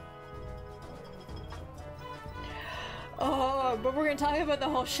 Oh, but we're gonna talk about the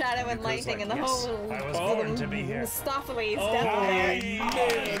whole shadow and light Kumiko's thing like, and the yes, whole I was born to be here. Stopheles, Oh definitely.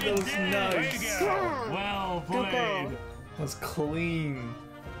 man, that was nice. Well Go, played. go. That was clean.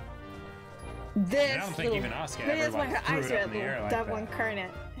 This I don't think little- even Asuka maybe ever, that's why like, her threw eyes it are up that in the air little like devil that.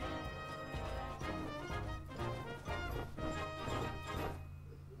 incarnate.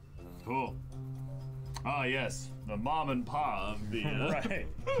 Cool. Ah, yes, the mom and pa of the Right.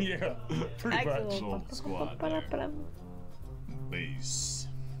 Yeah. Pretty much. little squad there. Base.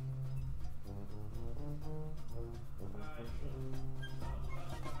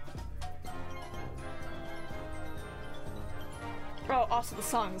 Oh, also the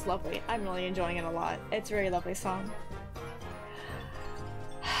song is lovely. I'm really enjoying it a lot. It's a very lovely song.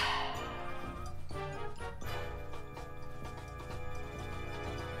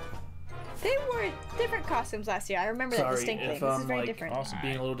 They wore different costumes last year. I remember that Sorry distinctly. if This is I'm very like different. Awesome.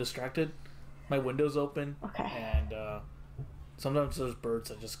 being a little distracted. My window's open. Okay. And sometimes there's birds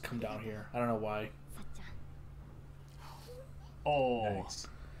that just come down here. I don't know why. さっちゃん Oh. Nice.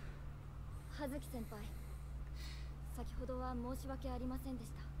 葉月先輩先ほどは申し訳ありませんで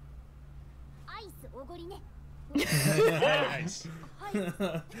した。アイスおごりね。 Nice. はい。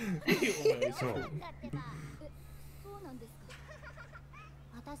そう。だってば。そうなんですか。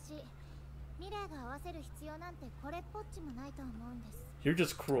私ミレイが合わせる必要なんてこれっぽっちもないと思うんです。 You're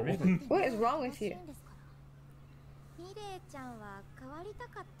just cruel. What is wrong with you? ミレイちゃんは変わりた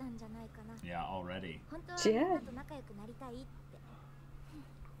かったんじゃないかな。 Yeah, already. 本当はみんなと仲良くなりたいって。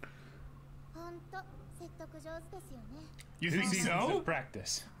本当説得上手ですよね。 You This think is so?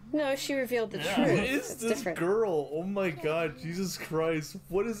 practice. No, she revealed the Yeah. truth. Who is It's this different. girl? Oh my god, Jesus Christ.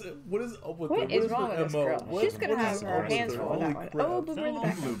 What is up with her? What is wrong with this MO? girl? What- She's gonna what have is her up with hands her? full with that Holy one. crap. Oh, Bluebird in the Some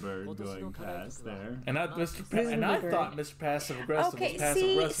background. bluebird going past there. And I, Mr. Listen, and I Bluebird. thought Mr. Passive Aggressive Okay, was passive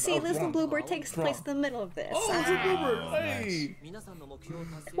aggressive. see, I was Listen wrong. Bluebird takes place in the middle of this. Oh, it's a Bluebird. Hey.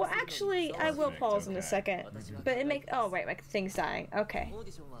 Well, actually, I will pause in a Okay. second. But it makes. Oh, right, my thing's dying. Okay. オー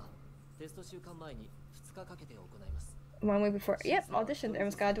ディションはテスト週間前に2日かけて行います。 One week before. Yep, audition.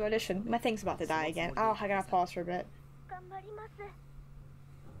 Everyone's gotta do audition. My thing's about to die again. Oh, I gotta pause for a bit. 頑張ります。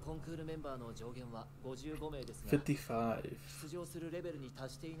コンクールメンバーの上限は55名ですが、 55. 出場するレベルに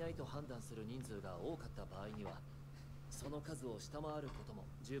達していないと判断する人数が多かった場合には、その数を下回ることも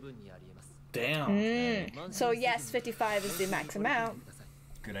十分にあり得ます。 Damn. So yes, 55 is the max amount.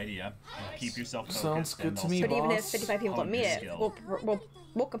 Good idea. Keep yourself focused. Sounds good and to me, But even if boss. 55 people don't meet it, Skill.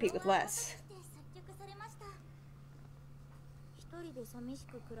 we'll compete with less. 作曲されました。一人で寂し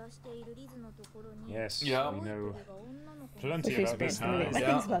く暮らしているリズのところに。 Yes, Yeah. we know If plenty you're about this supposed to meet it. now. My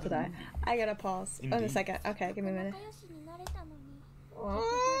Yeah. thing's about to die. I gotta pause. Oh, a second. Okay, give me a minute. 仲良しになれたのに。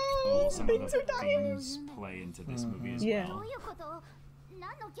 Oh, some of the themes play into this movie as Yeah. どう well. いうこと？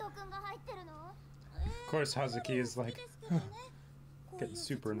何の教訓が入ってるの？ Of course, Hazuki is like getting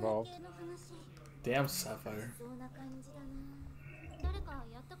super involved. Damn, Sapphire. そんな感じだな。誰か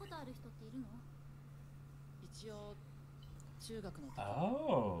やったことある人っているの？一応中学の時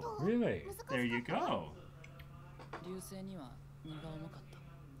Oh, Really? there you go. 流星には荷が重かった。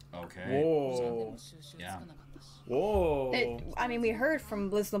 Okay. で Whoa. も収集つかなかったし。 Whoa. I mean, we heard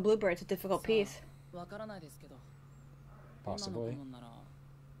from Listen to Bluebird, it's a difficult piece. わからないですけど。今の Possibly. 顧問なら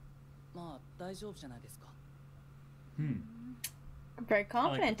まあ大丈夫じゃないですか。 Hmm. Very I like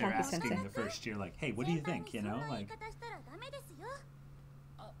confident, that they're Taki Sensei. asking the first year, like, hey, what do you think? You know, そんな言い like, 方したらダメですよ。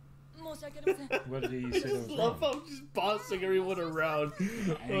申し訳ありません。 What did he say that was Love wrong? how I'm just bossing everyone around. He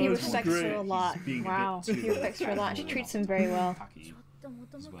Oh, this is respects her great. a lot. He's being a bit Wow, too he respects her a lot. She treats him very well. cocky. ちょっとも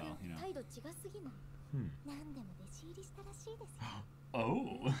とも as と well, you know. 態度違すぎない。 Hmm. 何でも弟子入りしたらしいですよ。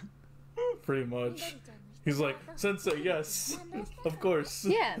 Oh. Pretty much. He's like, Sensei, yes. Of course.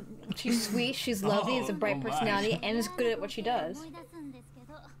 Yeah, she's sweet, she's lovely, has a bright Oh my. personality, and is good at what she does. 思い出すんですけ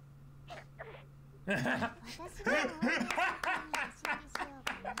ど。私が弟子入りしようか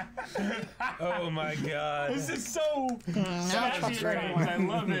な。 Oh my god. This is so I don't trust her saturating. anymore. I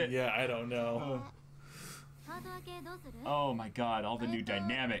love it. Yeah, I don't know. ハード分けどうする？ Oh my god, all the new じゃ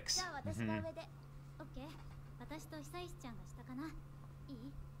dynamics. あ私が上で。オッケー。私と久石ちゃんが下かな。い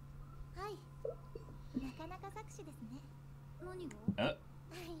い？はい。なかなか作詞ですね。何が？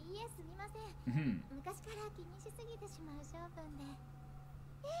 Uh, いえ、すみません。 hmm. 昔から気にしすぎてしまう性分で。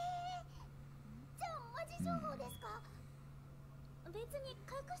じゃあマジ情報ですか？別に隠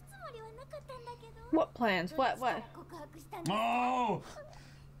すつもりはなかったんだけど。 What plans? What? 告白したんです。 Oh!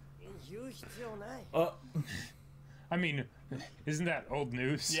 言う必要ない。 I mean, isn't that old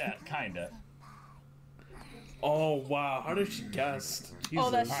news? Yeah, kinda. Oh, wow. How did she guess?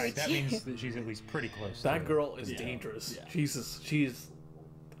 Oh, that's Alright, that sweet. means that she's at least pretty close. That to girl is Yeah. dangerous. Yeah. Jesus, she's.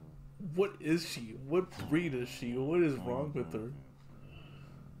 What is she? What breed is she? What is wrong with her?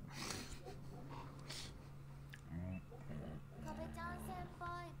 壁ちゃん先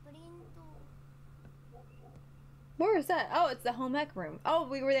輩、プリント。 Where is that? Oh, it's the home ec room. Oh,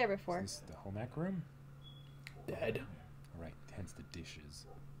 we were there before. Is this the home ec room? Dead. Alright, hence the dishes.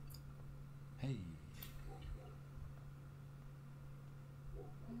 Hey.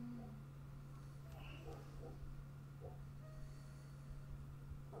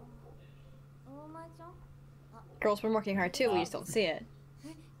 大前ちゃん？ Girls been working hard too, we just don't see it.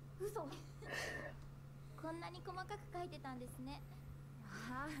 嘘。こんなに細かく書いてたんですね。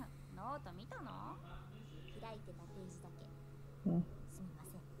ああ、ノート見たの？開いてたページだけ。すみま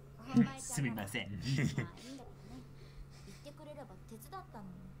せん。大前ちゃんならすみません。まあいいんだけどね。言ってくれれば手伝ったの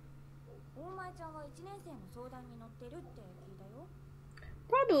に。大前ちゃんが1年生の相談に乗ってるって聞いたよ。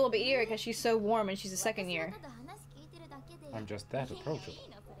 Probably a little bit easier because she's so warm and she's a second year. 私はただ話聞いてるだけで。 I'm just that approachable. いい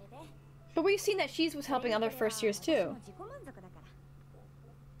のそれで。 But we've seen that she was helping other first years too. 自己満足だから。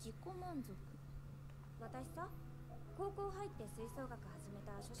自己満足。私さ、高校入って吹奏楽始め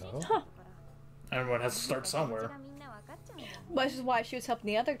た初心者だったから。Everyone has to start somewhere. Which is why she was helping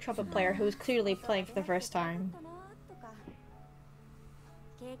the other trumpet player who was clearly playing for the first time.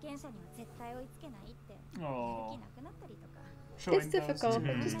 Oh. It's difficult.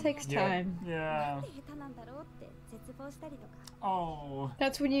 It just takes time. Yeah. Oh.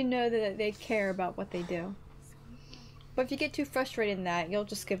 That's when you know that they care about what they do. But if you get too frustrated in that, you'll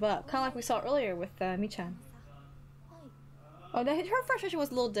just give up. Kind of like we saw earlier with Michan. Oh, her frustration was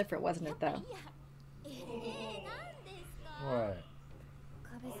a little different, wasn't it, though? What?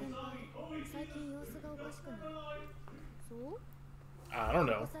 I don't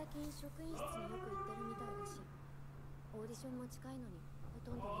know.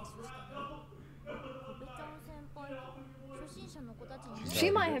 She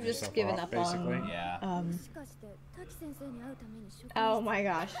might have just given up basically. on. Yeah. Oh my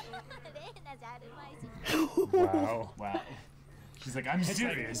gosh. Wow. Wow. She's like, I'm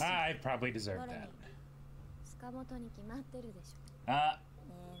serious. I probably deserved that.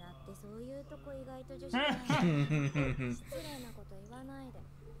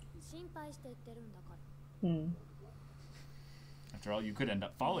 After all, you could end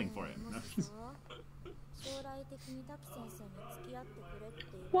up falling for him.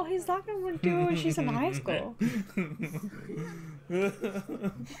 Well, he's not gonna do it when she's in high school.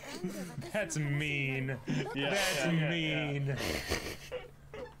 That's mean. Yeah, That's mean.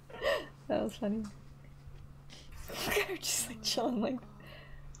 That was funny. They're just like chilling, like.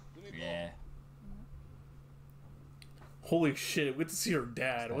 Yeah. Holy shit, we get to see her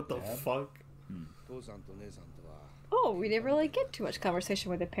dad. What the fuck? Oh, we didn't really get too much conversation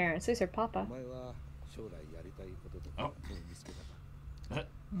with the parents. These are Papa. Oh.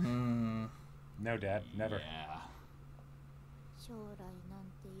 No, Dad, never. Yeah.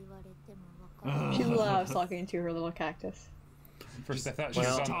 She loves talking to her little cactus. First, I thought she was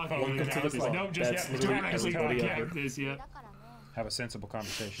on the phone. Welcome to the club. No, just That's directly literally to the ever. cactus, yeah. Have a sensible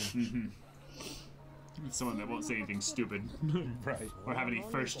conversation. Someone that won't say anything stupid. Right. Or have any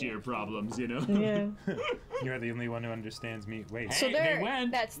first-year problems, you know? Yeah. You're the only one who understands me. Wait. So Hey, they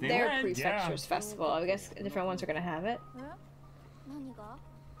went. that's They their went. prefecture's festival. I guess different ones are gonna have it.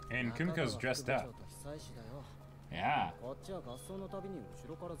 And Kumiko's dressed up. Yeah.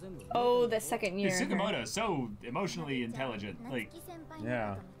 Oh, the second year. Tsukamoto is so emotionally intelligent. Like,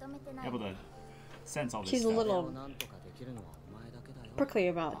 Yeah. able to sense all this She's a stuff. little prickly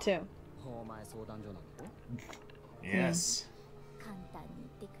about it, too. Yes.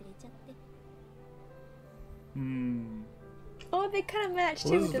 Hmm. Oh, they kind of match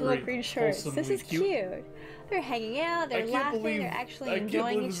Well, too this with is the little very green shirts. This wholesomely is cute. cute. They're hanging out, they're laughing, they're actually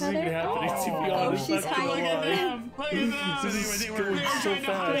enjoying each this is even other. happening, to be Oh, honest. she's Not gonna hiding lie. them. Look at them. This is going so I don't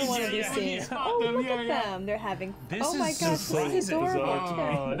fast. want to be seen. Oh, look at them. They're having. This Oh my is gosh, so this is adorable.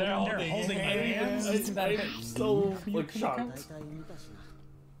 Oh, they're holding hands. I'm so like shocked.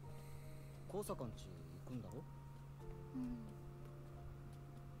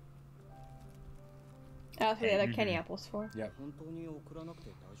 That's what the other candy apples for. Yep.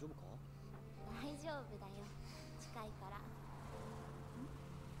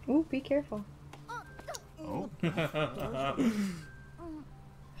 Ooh, be careful. Oh.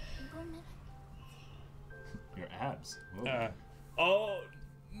 Your abs. Whoa. Oh.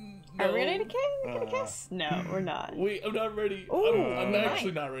 Are we no. ready to kiss? No, we're not. Wait, I'm not ready. Ooh, I'm we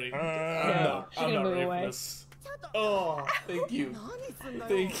actually might. not ready. No, she's I'm gonna not move ready away. for this. Oh, thank you.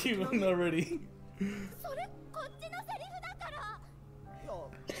 Thank you. I'm not ready.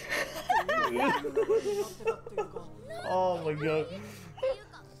 Oh my god.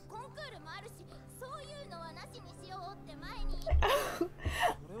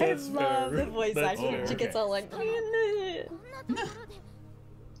 I That's love fair. the voice That's acting. fair. She gets all like.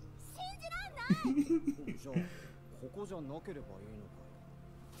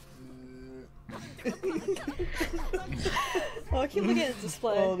 Oh, keep looking at the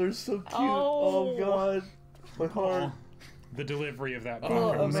display. Oh, they're so cute. Oh. Oh god. My heart. The delivery of that A little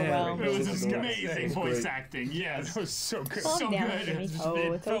part was overwhelmed. great. It was That's amazing great. voice acting. Yes. That was so good. Calm so down, good. Jimmy. It Oh,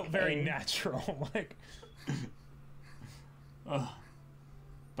 it's felt okay. very natural. Like,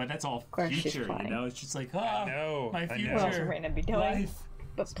 But that's all course she's future, you flying. know? It's just like, I know, my I know. future. What else are we gonna be doing? Life.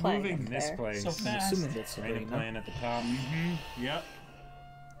 But It's playing moving up this there. place. So I'm fast. assuming that's Raina Serena. playing at the top. Yep.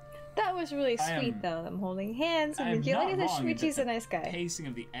 That was really I sweet, am- though. Them holding hands I and am the look not at this. wrong in Shuichi's that a nice guy. Pacing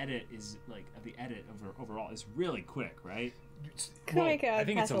of the edit is like overall is really quick, right? Kumiko I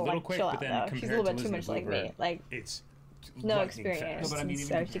think it's a will, little like, quick, chill but out, then though. compared She's a little to bit too Elizabeth much like Blueberry, me. Like it's no lightning experience, fast. No, but I mean, and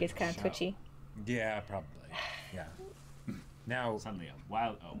even so she gets kind of shout. twitchy. Yeah, probably. Yeah. Now, Suddenly a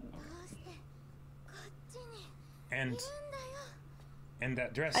wild. Oh, okay. and And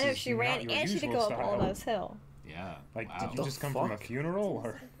that dress I know is she not ran your and she had to usual go up style. all those hill. Yeah. Like, wow. did you just come from a funeral,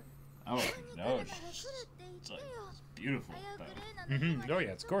 or? Oh no, it's like it's beautiful. Though. Oh yeah,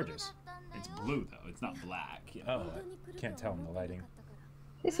 it's gorgeous. It's blue though. It's not black. You know? Oh, can't tell in the lighting.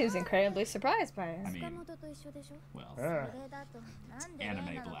 He seems incredibly surprised by it. I mean, well, Ah. it's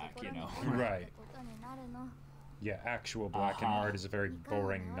anime black, you know. Right. Yeah, actual black and art is a very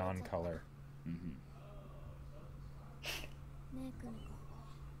boring non-color.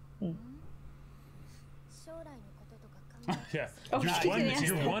 Yeah, Oh, your, she's one, gonna ask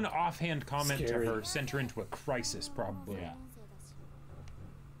your him. one offhand comment Scary. to her sent her into a crisis, probably. Yeah.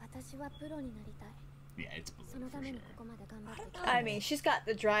 Yeah, it's blue for sure. I mean, she's got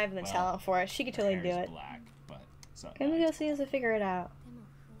the drive and the Well, talent for it. She could totally Her do hair's it. black, but so Maybe you'll see us to figure it out.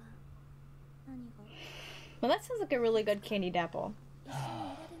 Well, that sounds like a really good candy dapple.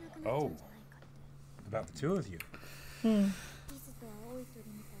 Oh, about the two of you.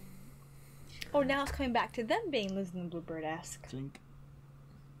 Oh, now it's coming back to them being Liz and the Bluebird-esque. Drink.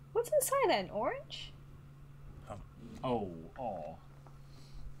 What's inside that? An orange? Oh.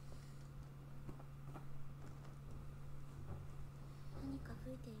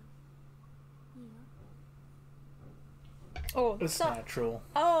 Oh, It's so, natural.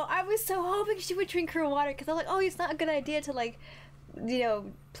 oh, I was so hoping she would drink her water because I was like, oh, it's not a good idea to like, you know,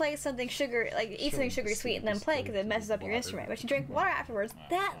 play something sugar, like eat something sugary sweet and then play because it messes up your instrument. But she drank water afterwards.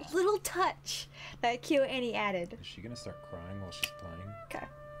 That little touch that Kyo Annie added. Is she gonna start crying while she's playing? Okay.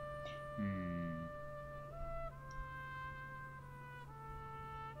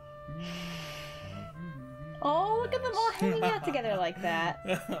 Oh, look at them all hanging out together like that.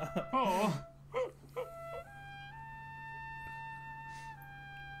 Oh.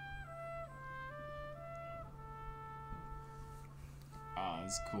 Oh,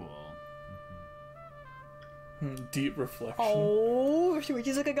 that's cool. Deep reflection. Oh,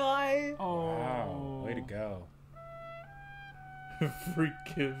 Shuichi's like a guy. Oh. Wow, way to go.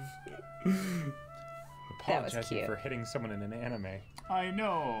 Forgive. Apologizing cute. for hitting someone in an anime. I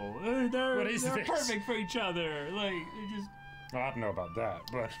know. They're, What is they're this? perfect for each other. Like, they just Well, I don't know about that,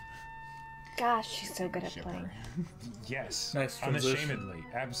 but Gosh, she's so good at ship playing. her. yes, Nice transition. unashamedly,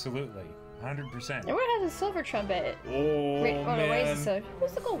 absolutely, 100%. Everyone has a silver trumpet. Oh, Wait, oh no, wait, man. so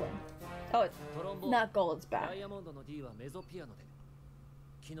who's the gold one? Oh, it's not gold, it's back. ダイヤモンドの D はメゾピアノで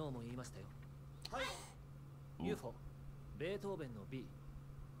昨日も言いましたよ。はい。UFO、ベートーベンの B、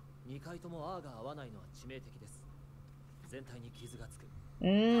2回とも R が合わないのは致命的です。全体に傷がつく。で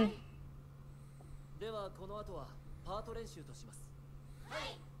はこの後はパート練習とします。はい。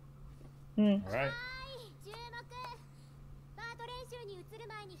Alright.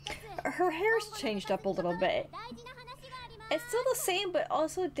 Her hair's changed up a little bit. It's still the same, but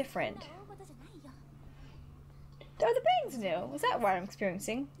also different. Are the bangs new? Is that what I'm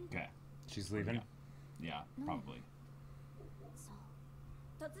experiencing? Okay. She's leaving. Yeah, probably.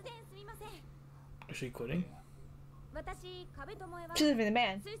 Is she quitting? She's leaving the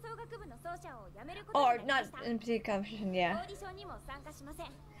band. Or not in particular competition, yeah.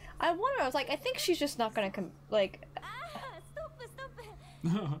 I wonder, I was like, I think she's just not gonna come, like...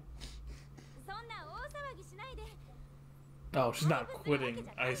 Oh, she's not quitting.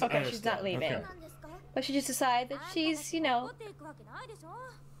 I Okay, understand. she's not leaving. Okay. But she just decided that she's, you know...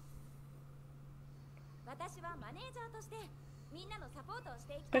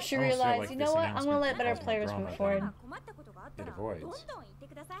 But she Oh, so realized, like you this know what, I'm gonna announcement let better causing players drama move forward. It avoids.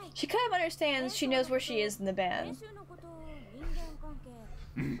 She kind of understands, she knows where she is in the band.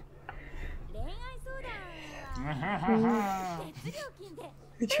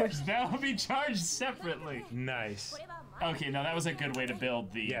 That'll be charged separately. Nice. Okay, now that was a good way to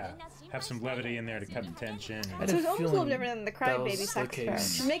build the. Yeah, have some levity in there to cut the tension. I So had it's a almost a little feeling different than the that was crybaby the saxophone.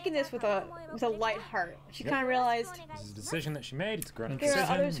 case. She's making this with a light heart. She Yep. kind of realized This is a decision that she made. It's a grown-up there are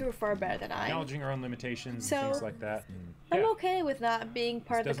decision. others who are far better than I. Acknowledging her own limitations So, and things like that. And, I'm yeah. okay with not being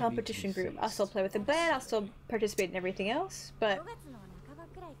part of the doesn't need to be competition group. I'll fixed. still play with the band, I'll still participate in everything else, but...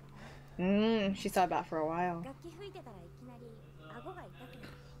 she thought about it for a while.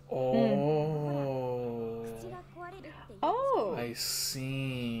 Oh. Oh! I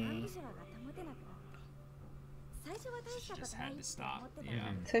see. She just had to stop. Yeah.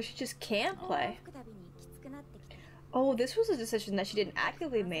 So she just can't play. Oh, this was a decision that she didn't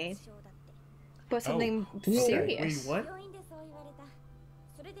actively make, but something serious. Wait, what?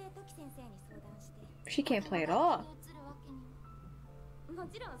 She can't play at all.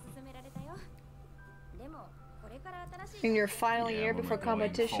 In your final year when before we're going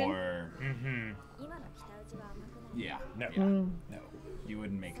competition? for- Yeah. No. Yeah. No. You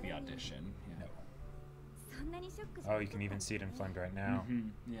wouldn't make the audition. Yeah. Oh, you can even see it inflamed right now.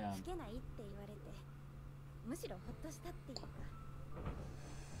 Yeah.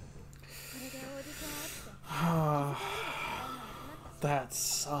 That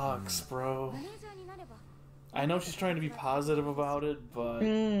sucks, bro. I know she's trying to be positive about it, but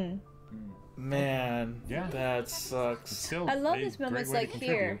man, that sucks. Still I love these moments like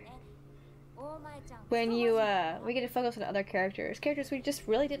here. When you we get to focus on other characters we just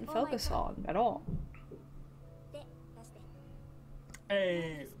really didn't focus on at all.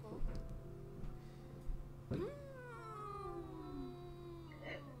 Hey.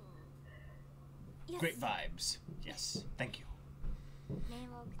 Great vibes. Yes. Thank you.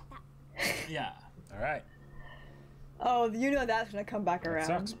 Yeah. All right. Oh, you know that's gonna come back around. It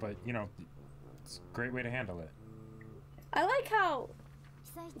sucks, but you know, it's a great way to handle it. I like how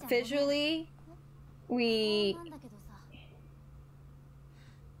visually we.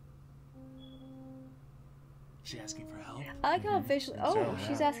 She asking for help. I like how visually. Oh,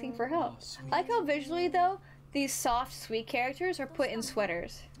 she's asking for help. I like how visually though these soft, sweet characters are put in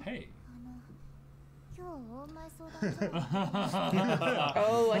sweaters. Hey.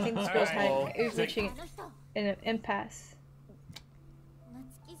 Oh, I think this girl's kind of is reaching an impasse.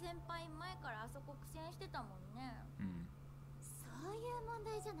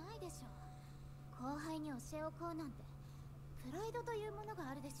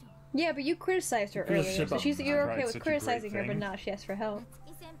 Yeah, but you criticized her earlier, so you're okay with criticizing her, but now she asks for help.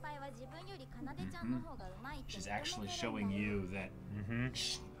 She's actually showing you that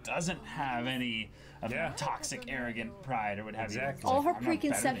she doesn't have any toxic, arrogant pride or what have you. All her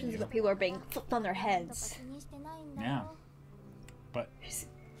preconceptions about people are being flipped on their heads. Yeah. But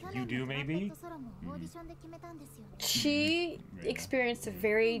you do, maybe? She experienced a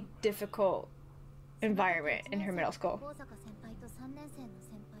very difficult environment in her middle school.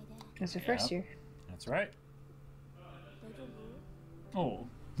 It was her first year. That's right. Oh,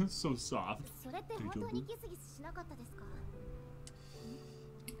 that's so soft.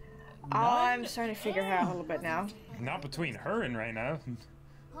 I'm starting to figure her out a little bit now. Not between her and Reina.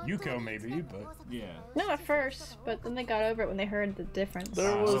 Yuko, maybe, but... Yeah. Not at first, but then they got over it when they heard the difference.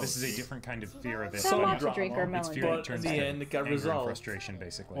 So this is a different kind of fear of it. Some lots of drink or It's melon. fear that turns in the to end, it got anger resolved. and frustration,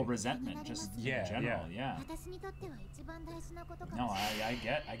 basically. Or resentment, just in general, yeah. No, I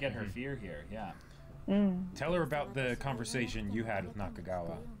get her fear here, yeah. Tell her about the conversation you had with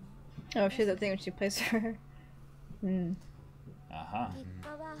Nakagawa. Oh, she's that thing when she plays her. Uh-huh.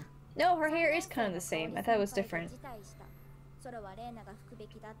 No, her hair is kind of the same. I thought it was different.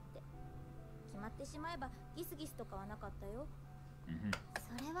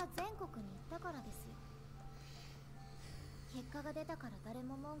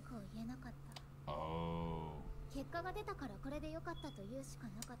 Oh.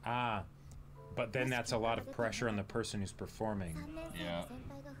 Ah, but then that's a lot of pressure on the person who's performing. Yeah.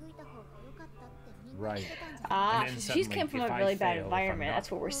 Right. Ah, And then she suddenly, came from if a I really bad fail, if I'm environment. not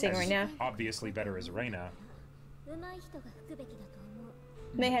That's what we're seeing as right now. Obviously better as Reina.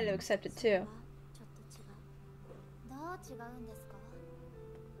 They had to accept it too.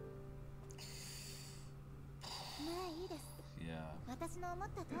 Yeah.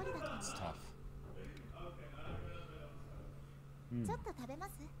 It's tough.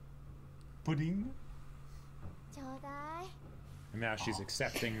 Pudding? And now she's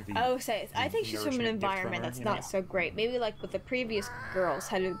accepting the. I would say I think she's from an nourishment gift from environment her, that's you know? not so great. Maybe like what the previous girls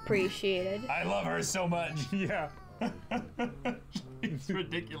had appreciated. I love her so much. Yeah. It's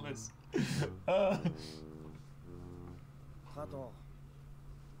ridiculous.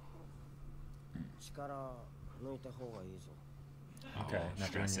 Okay,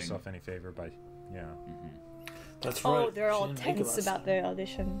 not doing yourself any favor by, yeah. That's right. Oh, they're all She didn't make tense us. about the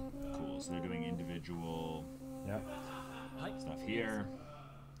audition. Cool, so they're doing individual stuff here.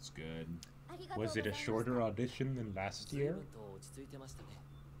 It's good. Was it a shorter audition than last year?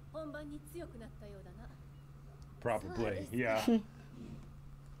 Probably, yeah.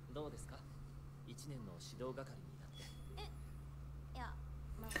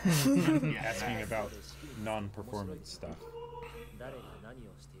 Asking about non-performance stuff.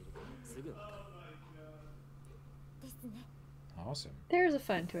 Awesome. There's a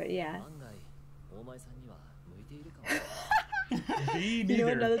fun to it, yeah. Me You know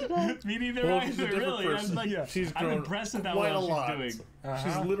what neither. another time? Me neither Well, either, she's a different really. person. I'm, like, She's I'm grown impressed at how quite a well lot. she's doing.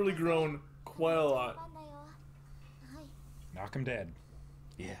 She's literally grown quite a lot. Knock him dead.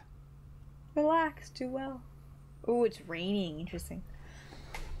 Yeah. Relax, do well. Oh, it's raining. Interesting.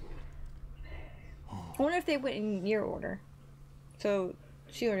 I wonder if they went in your order. So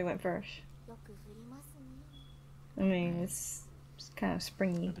she already went first. I mean, it's kind of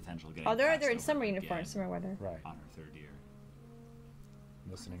springy. The potential getting Oh, they're passed in over summer again uniforms, summer weather. Right. on her third year.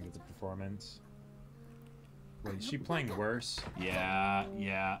 Listening to the performance. Wait, is she playing worse? Yeah,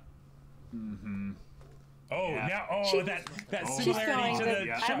 yeah. Mm-hmm. Oh, Yeah. now, oh, She- that She's similarity throwing to the. the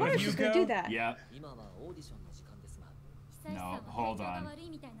Yeah. I shot wonder with if she's gonna Yuko. do that. Yeah. 今はオーディションの時間ですが No, hold on.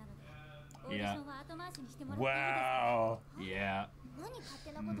 Yeah. Wow. Yeah. 何勝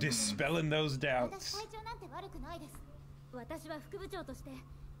手なこと Dispelling those 私 doubts. 会長なんて悪くないです私は副部長として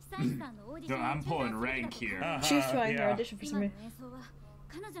久石さんのオーディシ So ョン I'm を中 pulling 断すべき rank だと here. She's throwing her yeah. audition for 今 some の reason. 演奏は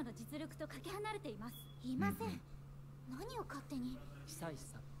彼女の実力とかけ離れていますいません何を勝手に久石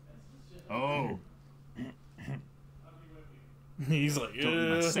さん Oh. He's like, Don't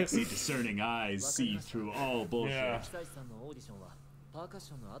let my sexy discerning eyes see through all bullshit. Yeah. 久石さんのオーディションはパーカッ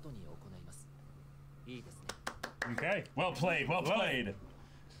ションの後に行いますいいですね Okay. Well played, well played.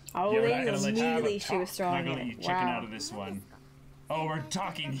 Oh, Yeah, we're they not gonna let you have immediately a she was talk. throwing I'm not gonna let you it. chicken out Wow. of this one. Oh, we're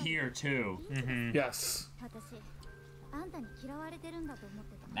talking here too. yes. 私あんたに嫌われてるんだと思っ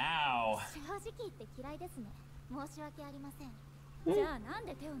てた Now. 正直言って嫌いですね申し訳ありませんじゃあなん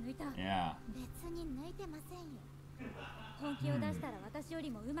で手を抜いた Yeah. 別に抜いてませんよ本気を出したら私より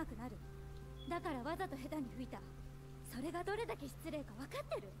も上手くなるだからわざと下手に吹いたそれがどれだけ失礼か分かっ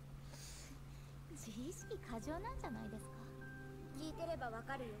てる自意識過剰なんじゃないですか聞いてればわ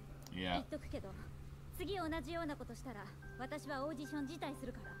かるよ言 Yeah. っとくけど次同じようなことしたら私はオーディション辞退す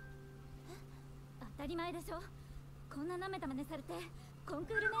るから当たり前でしょこんな舐めた真似されてコン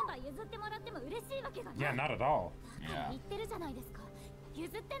クールメンバー譲ってもらっても嬉しいわけがない Yeah, not at all. 言ってるじゃないですか譲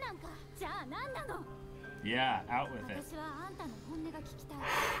ってなんかじゃあ何なの Yeah, out with it. 私はあんたの本音が聞きたい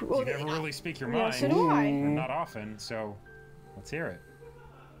You never really speak your Yeah, mind. so do I. And not often, so let's hear it.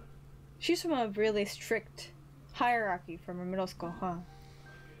 She's from a really strict hierarchy from her middle school, huh?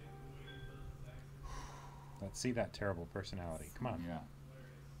 Let's see that terrible personality. Come on. Yeah.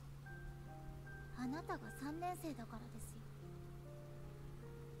 あなたが3年生だからですよ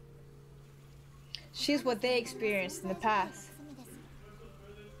She's what they experienced in the past. 罪です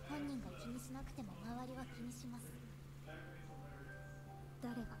本人が気にしなくても周りは気にします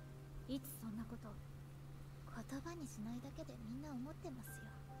誰がいつそんなことを言葉にしないだけでみんな思ってますよ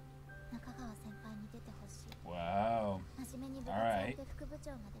中川先輩に出てほしい Wow. 真面目に部活やって副部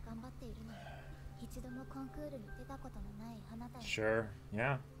長まで頑張っているのに一度もコンクールに出たことのないあなたに Sure.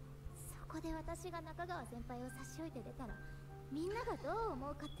 Yeah. そこで私が中川先輩を差し置いて出たらみんながどう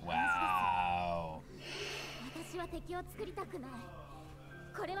思うかって話 Wow. です私は敵を作りたくない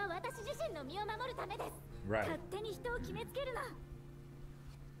これは私自身の身を守るためです Right. 勝手に人を決めつけるな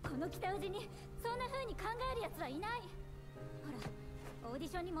この北宇治にそんな風に考える奴はいないほらオーディ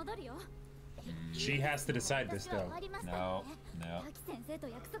ションに戻るよ She has to decide this, 私は though. 終わりますから No, ね no. 滝先生と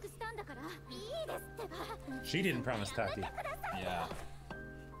約束したんだからいいですってば She didn't promise Taki. Yeah.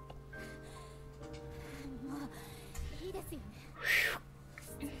 もういいですよね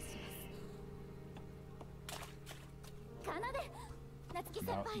失礼しますかなで夏希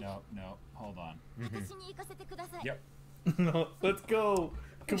先 No, 輩 no, no. Hold on. 私に行かせてください Yep. No, let's go.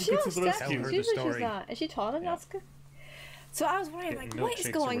 Come She get not to the stacked. Tell rescue. her the Usually she's story. not. Is she taller than Yeah. Natsuka? So I was wondering, like, Getting what is milkshakes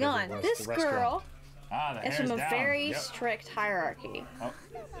or going whatever on? it was, This the girl restaurant. Ah, the is hair's from a down. very Yep. strict hierarchy. Oh,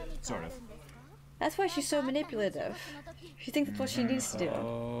 sort of. That's why she's so manipulative. She thinks that's what she needs to do. 出な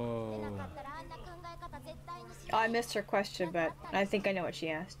Oh. かったらあんな考え方絶対にし Oh, I missed her question, but I think I know what she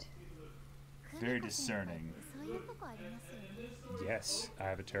asked. Very discerning. そういうとこありますよね Yes, I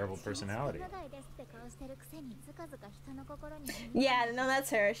have a terrible personality. 長いですって顔してるくせにずかずか人の心に Yeah, no, that's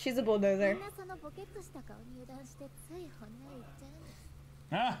her. She's a み bulldozer. んなそのボケっとした顔に油断してつい本音を言っちゃうんです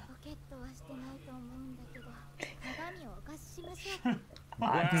Ah. ボケっとはしてないと思うんだけど鏡をお貸ししましょう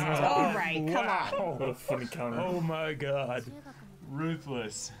Alright, come on. What a funny counter. Oh my god. 中学の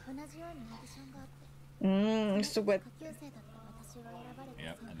Ruthless. 同じようにオーディションがあって So what? 下級生だった私が選ばれて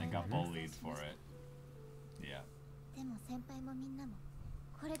Yep, 先 and 輩 then が got 落 bullied 選し for ました it. Yeah. でも先輩もみんなも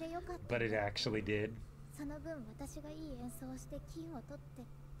これでよかった But it actually did. その分私がいい演奏をして金を取ってっ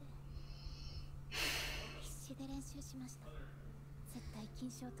て必死で練習しました絶対金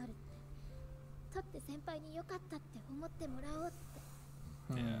賞取るって取って先輩によかったって思ってもらおうって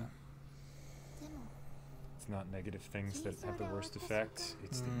Yeah. でも It's not negative things that have the worst effects.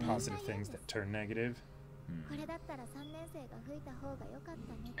 It's the positive things that turn negative. これだったら3年生が吹いた方がよかっ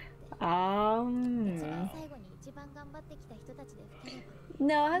たねって Um. 一番最後に一番頑張ってきた人たちで吹ければ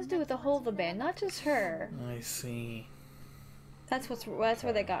No, it has to do with the whole of the band, not just her. I see. That's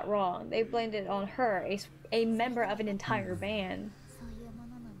where they got wrong. They blamed it on her, a member of an entire band. そういうもの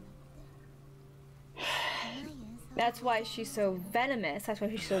なんだってうまい演奏 That's why she's so venomous. That's why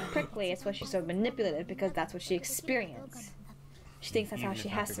she's so prickly. It's why she's so manipulative because that's what she できるかどうか experienced. なんだって She thinks that's how she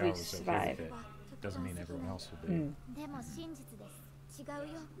has to be to survive. Doesn't mean everyone else will be. でも真実です。違う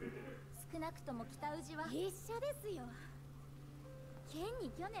よ。少なくとも北宇治は一緒ですよ。現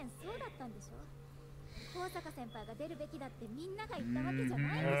に去年そうだったんでしょ。高坂先輩が出るべきだってみんなが言ったわけじゃ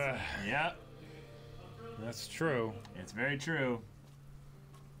ないでしょ。Yeah, That's true. it's very true.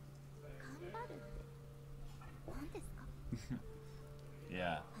 頑張るって何ですか？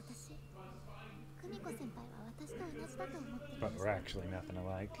 Yeah. 私、久美子先輩は私と同じだと思ってるん But です。 we're actually nothing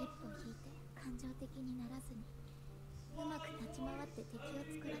alike. 一歩引いて感情的にならずに、うまく立ち回って敵を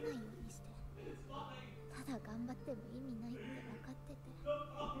作らないようにして、ただ頑張っても意味ないって分かって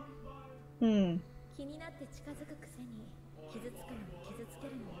て。気になって近づくくせに傷つくのも傷つけ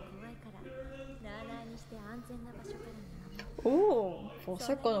るのも怖いから、なあなあにして安全な場所から見守る。 Ooh, full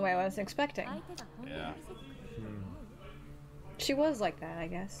circle in a way I wasn't expecting. 相手が本当に見せてくれると思う。 She was like that, I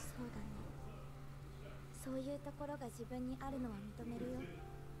guess. そうだね。そういうところが自分にあるのは認めるよ。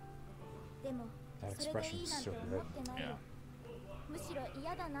でも、 That それでい expression's いなん so て思 good. ってないよ。むしろ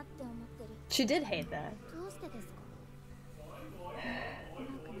嫌だなって思ってる。 She did hate that. どうしてですか？うま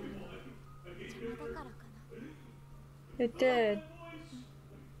くない邪魔だからかな。 It did.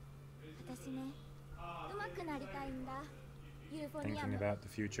 私ね、うまくなりたいんだ。ユーフォニア Thinking ム。 about the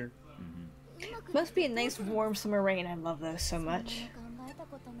future. うまく Must be a nice warm summer rain. I love those so much. 考えた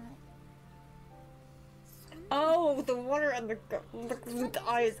ことない。 Oh, the water and the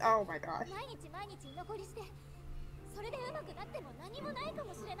eyes. Oh my gosh. 毎日毎日居残りして、それでうまくなっても何もないか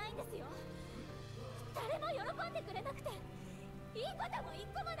もしれないんですよ。誰も喜んでくれなくて、いいことも一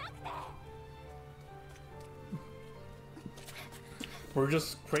個もなくて。 We're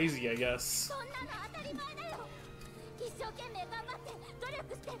just crazy, I guess. そんなの当たり前だよ。一生懸命頑張って努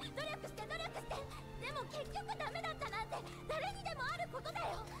力して努力して努力して、でも結局ダメだったなんて誰にでもあることだよ。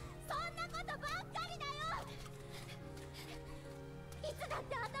そんなことばっかりだよ。いつだっ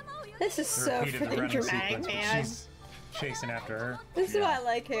て頭をよぎ This is so Repeated the freaking running dramatic, sequence, but man. she's chasing after her. This is why I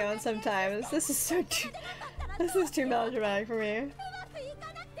like Heion sometimes. This is so this is too melodramatic for me. うまくい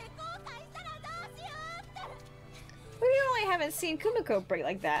かなくて後悔したらどうしようって。 We really haven't seen Kumiko break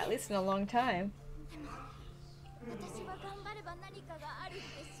like that, at least in a long time. 私は頑張れば何かがあるって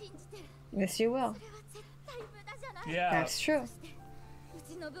信じてる。 Yes, you will. それは絶対無駄じゃない。 Yeah. That's true. う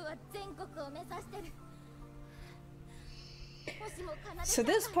ちの部は全国を目指してる。 So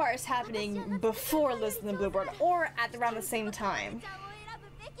this part is happening before Listen to Bluebird, or at around the same time.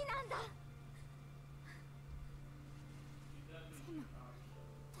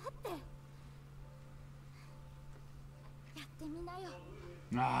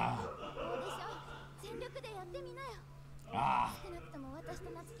 あ全力でやってみなよ。あ。少なくとも私と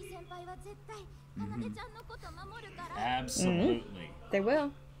夏希先輩は絶対かなでちゃんのこと守るから。 Absolutely. They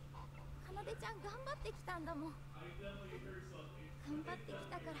will. かなでちゃん頑張ってきたんだもん。頑張ってき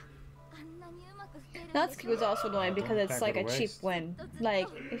たからあんなにうまく吹けるんです Natsuki was also annoying because it's like a cheap win. Like,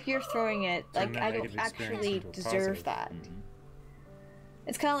 if you're throwing it, like, I don't actually deserve that.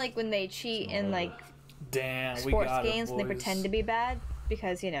 It's kind of like when they cheat in, like, Damn, we sports got games it, and they boys. pretend to be bad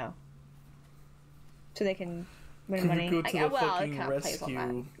because, you know, so they can win money. Go to the Well, it fucking kind of plays on that.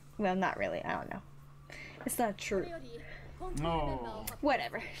 rescue. Well, not really. I don't know. It's not true. No.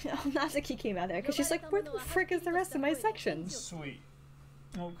 Whatever. Natsuki came out there because she's like, where the frick is the rest of my sections? Sweet.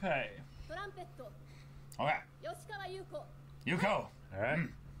 Okay. トランペット Okay. 吉川優子 Yuko. All right.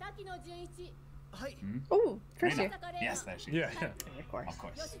 滝野純一はい Oh, first year. Yes, there she is. Yeah. Of course. Of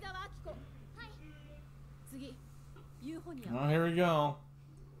course. 吉沢明子はい次ユーフォニア Oh, here we go.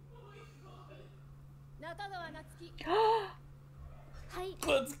 中川夏希はい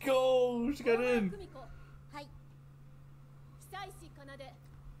Let's go. She got in. 久美子はい久石かなで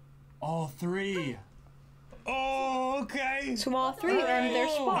All three. Oh, okay. So all three earned their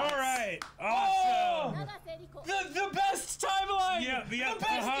spots. All right. Awesome. 長瀬莉子 The best timeline. Yeah, The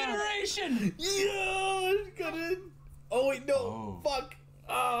best iteration. Yeah, she got in. Oh wait, no. Oh. Fuck.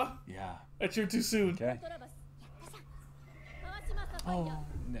 Ah, Yeah. I cheered too soon. Okay. トラバス川島サファイア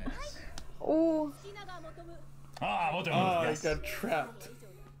Nice. Oh, 木永求む Ah, well done. Ah, I Yes. got trapped.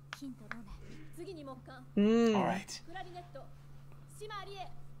 ヒントどうね次に木管 All right. クラリネット島理恵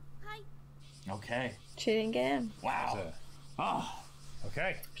はい Okay. she didn't get in. Wow. Oh.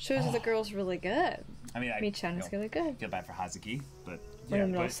 Okay. Shows that the girl's really good. I mean, I Michan is really good. feel bad for Hazuki, but We're in the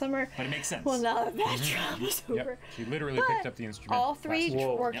middle of but- summer. it makes sense. Well, now that that job is over. Yep. She literally But picked up the instrument. all three last week.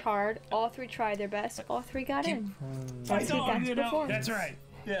 Whoa. worked Yep. hard. All three tried their best. All three got Keep- in. Fight That's on, you know. performance. That's right.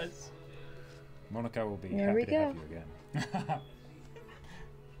 Yes. Monica will be There we happy to have go. you again.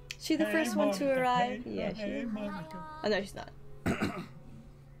 She the Hey, first one to Monica. arrive? Hey, Yeah, she hey, is. Monica. Oh no, she's not.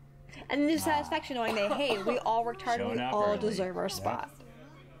 And the satisfaction knowing that, hey, we all worked hard and we Showing up all early. deserve our spot.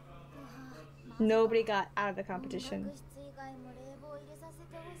 Nobody got out of the competition.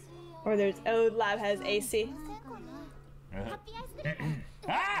 Or there's, oh, lab has AC.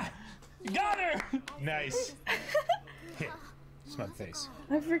 Ah! You got her! Nice. Smug face.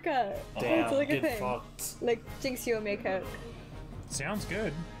 I forgot. Damn, It's like a get thing. fucked. Like Jinxio makeout. Sounds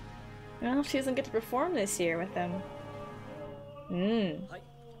good. Well, she doesn't get to perform this year with them. Hmm.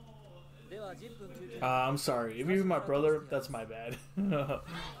 I'm sorry. If you're my brother, that's my bad.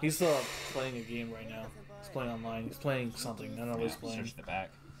 He's still playing a game right now. He's playing online. He's playing something. I don't know what he's playing. Search the back.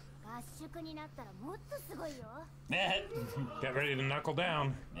 合宿になったらもっとすごいよ。 Get ready to knuckle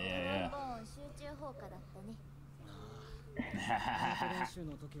down. Yeah, ボーン集中放課だったね。練習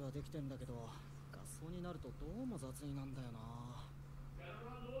の時はできてんだけど、合奏になるとどうも雑になんだよ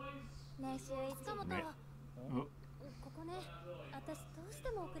な。ねえ、秀一塚本。 yeah. ここね、私どうして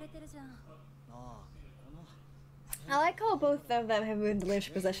も遅れてるじゃん。ああ、この I like how both of them have moved to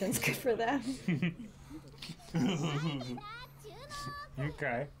leadership positions. Good for them.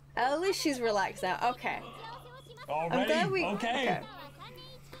 Okay. At least she's relaxed now. Okay. I'm Already? glad we. Okay.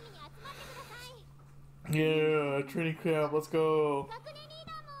 Yeah, training camp. Let's go.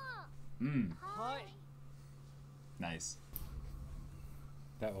 Nice.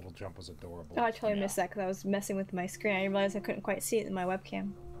 That little jump was adorable. Oh, I totally missed that because I was messing with my screen. I realized I couldn't quite see it in my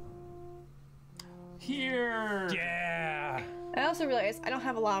webcam. Here. Yeah. I also realized I don't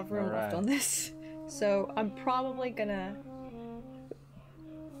have a lot of room left Alright. on this, so I'm probably gonna.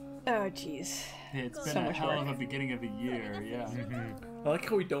 Oh, jeez. It's been So a much hell of work. a beginning of the year, yeah. I like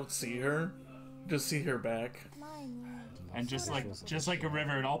how we don't see her. Just see her back. And just like a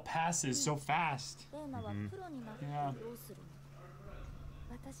river, it all passes so fast. レーナはプロになって Yeah. どうするの？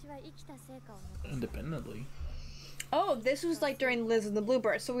私は生きた成果を残す。 Independently. Oh, this was like during Liz and the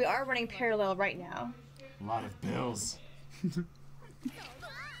Bluebird, so we are running parallel right now. A lot of bills.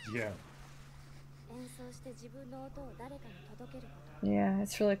 Yeah. 演奏して自分の音を誰かに届けること。 Yeah,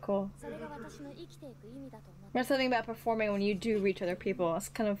 it's really cool. それが私の生きていく意味だと思って。 There's something about performing when you do reach other people. That's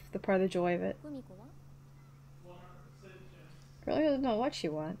kind of the part of the joy of it. 久美子は？ Really doesn't know what she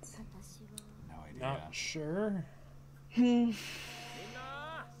wants. 私は。 No idea. Not sure. みん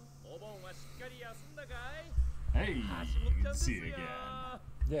なお盆はしっかり休んだかい？ Hey, you can see it again.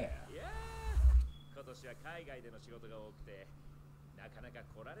 Yeah. いやー、今年は海外での仕事が多くてなかなか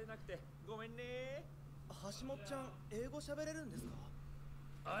来られなくてごめんね。橋本ちゃん英語喋れるんですか？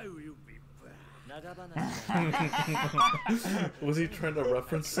 I will be back. 長話 Was he trying to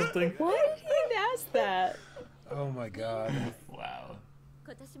reference something? Why did he ask that? Oh my god. Wow.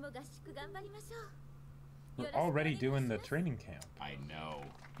 今年も合宿頑張りましょう。 We're already doing the training camp. I know.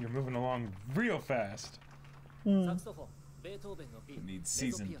 You're moving along real fast. サクソフォン、ベートーベンの B、 It needs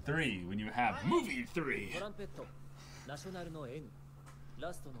season 3 when you have movie 3. トランペット、ナショナルの N、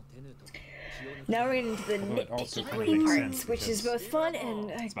ラストのテヌート、気を抜く Now we're getting into the Although it also nitty kinda gritty makes parts, sense which is both fun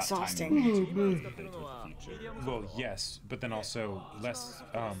and It's about exhausting. timing to fit with the future. Well, yes, but then also less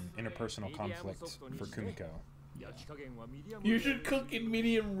interpersonal conflict for Kumiko. 焼き加減はミディアム。 You should cook in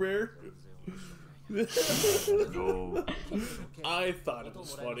medium rare. No. I thought it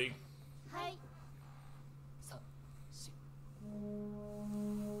was funny. はい。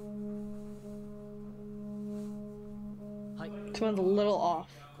 3、4 はい、 This one's a little off.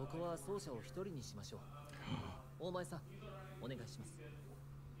 ここは奏者を一人にしましょう。大前さん、お願いします。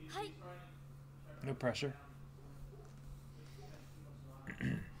はい。 No pressure.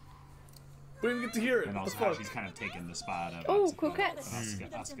 We didn't get to hear it. And What the also how fuck? she's kind of taken the spot of Oh, coquette.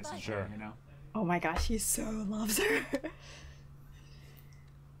 Asuka, Sure. you know? Oh my gosh, he so loves her.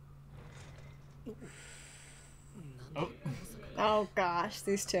 Oh, Oh gosh,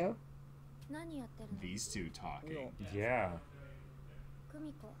 these two. 何やってるの？ these two talking. Yeah. 久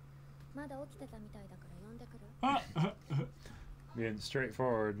美子、まだ起きてたみたいだから呼んでくる。 Being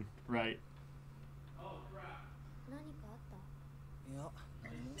straightforward. Right. 何かあった？いや、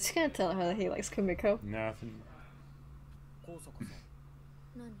 Just gonna tell her that he likes Kumiko. Nothing. こそこそ。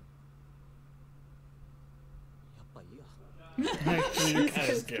何？やっぱいいや。 Actually, you're kind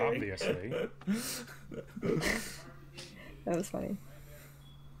of scary. Obviously. That was funny.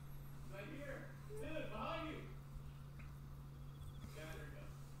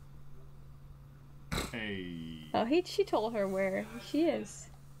 Hey. Oh, she told her where she is.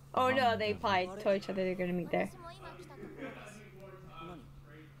 Oh no, they probably told each other they're gonna meet there. 私も今来たところです。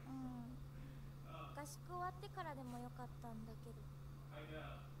合宿終わってからでもよかったんだけど。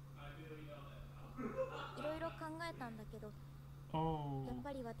いろいろ考えたんだけど、 Oh. やっ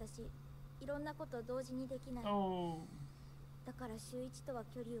ぱり私、いろんなこと同時にできない。 Oh. だから週1とは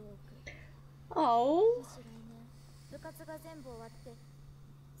距離を置く。 Oh. もし来年部活が全部終わって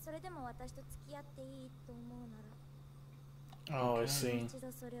それでも私と付き合っていいと思うなら Oh, I see. 一度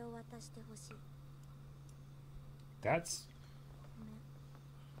それを渡してほしい。 That's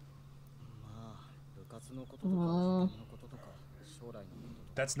まあ部活のこととか受験のこととか将来のこととか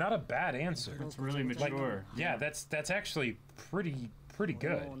that's not a bad answer. It's really mature. Yeah, that's actually pretty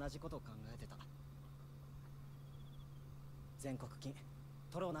good. 同じことを考えてた。全国金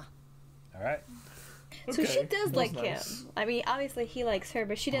取ろうな。 All right. So she does that's like nice. him. I mean, obviously he likes her,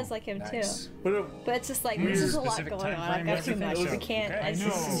 but she does like him Nice. too. But But it's just like there's just a lot Specific going time on. I've frame got was too it? much. Okay. I can't. Okay. It's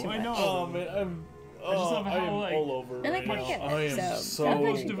just too I much. know. oh man, I just love I how, am like- all over And I right kind now. of get I it. am So so. that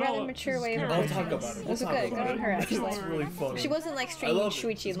was Developed a rather mature way of I'll approaching talk about this. it. It was We'll good. talk Good about on it. her actually. It's really funny. She wasn't like I stringing love it.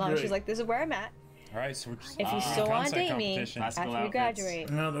 Shuichi It's along. She's great. like, this is where I'm at. All right, so we're just If you doing still want to concept date me competition. after Classical you outfits. graduate,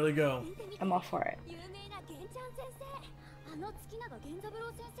 Oh, there they go. I'm all for it. 有名な玄ちゃん先生。あの月永源三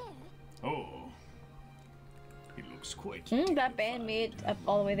郎先生。 Oh. He looks quite. That band made it up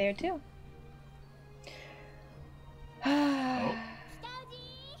all the way there too. Oh. 北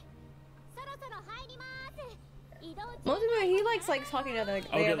氏そろそろ入ります。移動中。 Most of it, he likes talking to the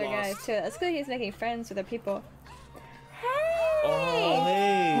I'll get other lost. guys too. That's good. He's making friends with the people. Oh,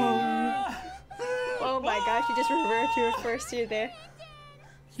 hey. Oh my gosh, she just reverted to her first year there.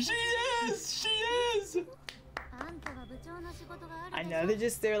 She is! She is! あんたは部長の仕事があ I るで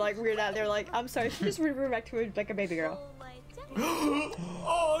し know, ょ。 they're like weirded out. They're like, I'm sorry, she just reverted back to her like a baby girl. お前ちゃん。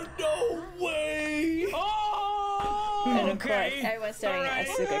 Oh no way! Oh! And of course, everyone's staring at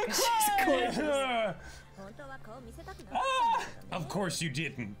Asuka because she's gorgeous. 本当は顔見せたくなかったんだけどね。 Of course you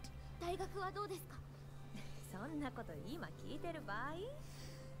didn't. 大学はどうですか。そんなこと今聞いてる場合？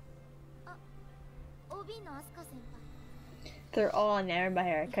 OB のアスカ先輩。 They're all enamored by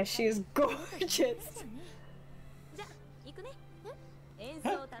her because she's gorgeous. じゃ、行くね。演奏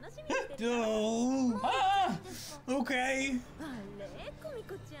を楽しみにしてる。 Oh! Ah! Okay. あれ、コミ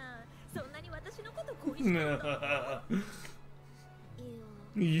コちゃん、そんなに私のこと恋しかった？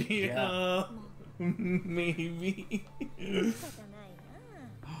いや、 Yeah. Maybe. 仕方ない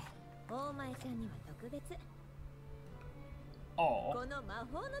な。大前ちゃんには特別。 Oh. この魔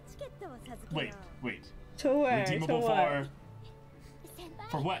法のチケットを授け Wait, よう。 wait. To where? To Redeemable what?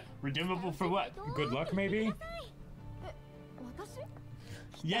 for what? Redeemable for what? Good luck, maybe? 私？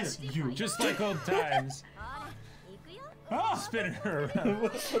 Yes, you. Just like old times. ほら、行くよ。 Ah! Spinning her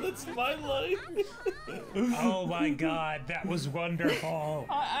around. That's my life. Oh my god, that was wonderful.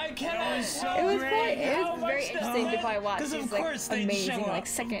 I cannot. It was very interesting to probably watch Because of these course like they'd amazing show like up.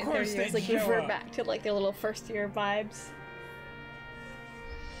 second Of and third course years they'd like show revert up. back to like their little first year vibes.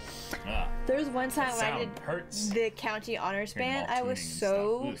 Ah. There was one time when I Sound hurts. did the county honors Hearing band, all I was tuning and so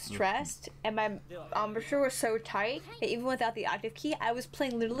stuff. Ugh, ugh. stressed and my embouchure was so tight that even without the octave key, I was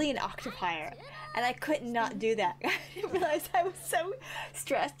playing literally an octave higher. And I could not do that. I didn't realize I was so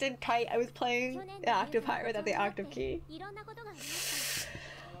stressed and tight. I was playing the octave higher without the octave key. いろんなことがありまし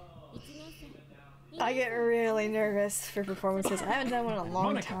た。一年生。 I get really nervous for performances. I haven't done one in a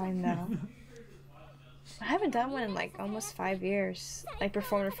long time though. I haven't done one in like almost 5 years. Like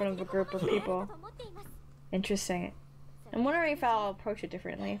performed in front of a group of people. Interesting. I'm wondering if I'll approach it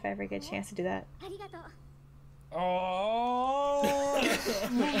differently if I ever get a chance to do that. ありがとう。 Oh!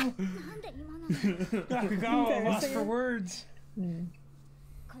 なんで今の。 Nakagawa lost for words. こ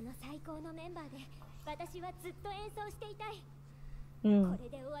の最高のメンバーで私はずっと演奏していたい。 Mm. これ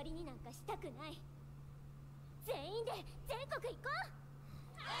で終わりになんかしたくない。全員で全国行こう。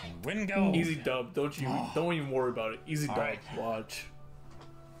 Win gold. Easy dub. Don't even worry about it. Easy dub. Alright. Watch.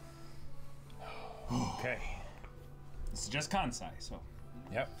 Okay. This is just Kansai, so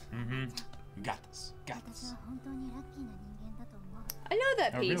Yep. Mm-hmm. we got this. Got 私 this. は本当にラッキーな人間だと思う。 I know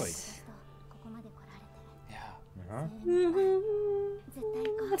that Oh, piece. really? 私とここまで来られて。 Yeah. Uh-huh. 絶対行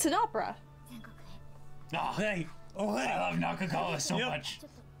こう。 It's an opera. 全国へ。 Oh, hey. Oh, hey. I love Nakagawa so much. ちょ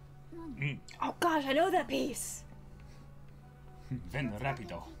っと何？ Oh gosh, I know that piece. Ven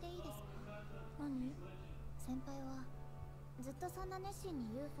rapido. 聞いていいですか？何？先輩はずっとそんな熱心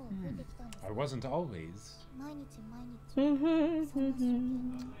に UFO を吹いてきたんですか？ I wasn't always. 毎日毎日。 Mm-hmm. そんな真剣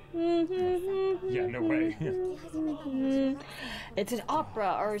に Yeah, no way. 吹き始めたのは小学生 It's an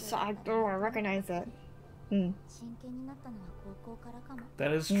opera, or so I recognize it. Mm. 真剣になったのは高校からかも。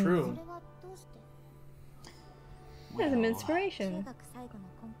 That is そ true. れはどうして？ There's some 中 inspiration. 学最後の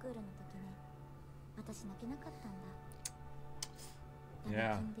コンクールの時ね、私泣けなかったんだ。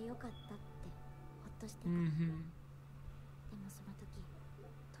 Yeah. 泣きんでよかったってほっとしてた。 Mm-hmm. でもその時、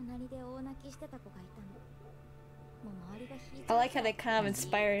隣で大泣きしてた子がいたの。もう周りが引いて I like how they kind of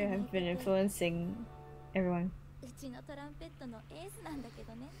inspired and have been influencing everyone. うちのトランペットのエースなんだけ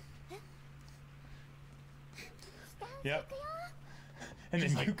どね。 Yep. And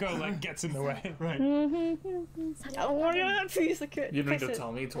then Yuko like gets in the way. Right. Oh, we're gonna have to use the kit. You don't need to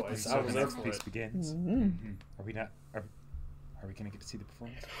tell me twice. I was there for piece it. begins. Are we not? Are we gonna get to see the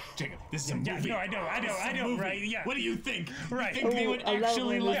performance? Jacob, this is a movie. Yeah, no, I know, right? Yeah. What do you think? Right. You think they would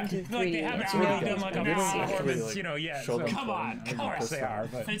actually like they haven't really done like a performance, you know? Yeah. So, come on, of course they are.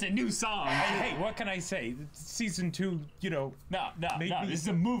 But it's a new song. Hey, what can I say? Season 2, you know. No. This is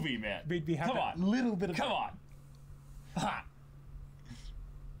a movie, man. Made me have come on, a little bit of. Come on. Ha.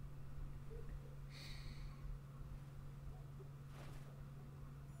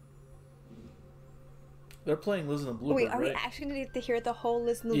 They're playing Liz and the Bluebird, Wait, are we right? actually gonna get to hear the whole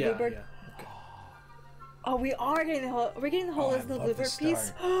Liz and the Bluebird? Yeah. Okay. Oh, we are getting the whole. We're getting the whole Liz and the Bluebird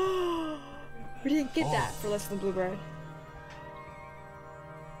piece. We didn't get that for Liz and the Bluebird.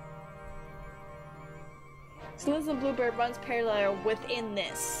 So Liz and the Bluebird runs parallel within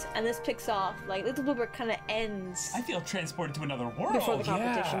this, and this picks off. Like Liz and the Bluebird kind of ends. I feel transported to another world before the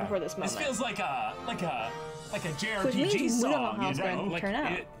competition, before this moment. This feels like a JRPG Which means we don't know song, how it's going to turn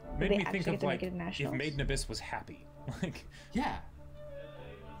out. It made me think of like if Made in Abyss was happy. Like yeah,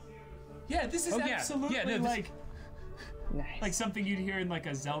 this is absolutely like something you'd hear in like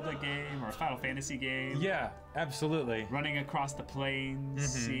a Zelda game or a Final Fantasy game. Yeah, absolutely. Running across the plains,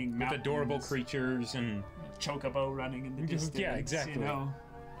 seeing mountains, with adorable creatures and chocobo running in the distance. Yeah, exactly. You know,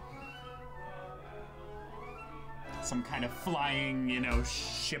 some kind of flying, you know,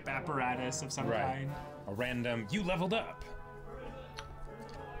 ship apparatus of some kind. A random. You leveled up.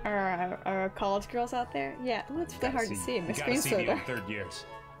 Are college girls out there? Yeah, well, it's really hard to see. My screen's so dark. Third years.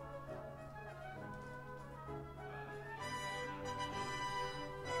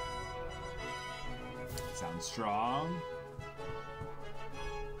 Sounds strong.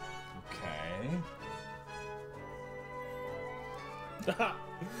 Okay.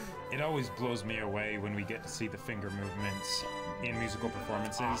 It always blows me away when we get to see the finger movements in musical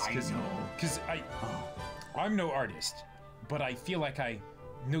performances. Because I'm no artist, but I feel like I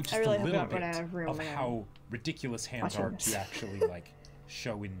know just a little bit of how ridiculous hands are to actually like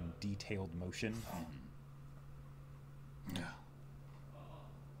show in detailed motion.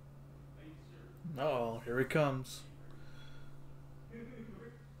 Oh, here he comes.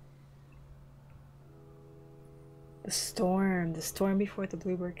 The storm before the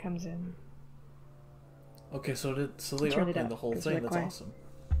Bluebird comes in. Okay, so they are playing the whole thing. That's awesome.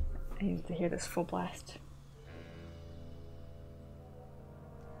 I need to hear this full blast.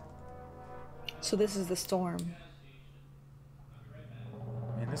 So this is the storm.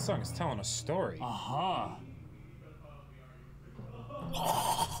 Man, this song is telling a story.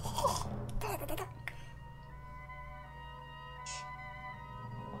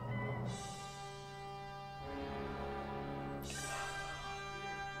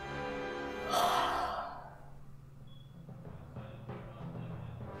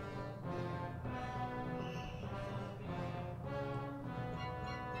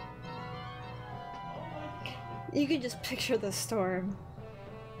 You can just picture the storm.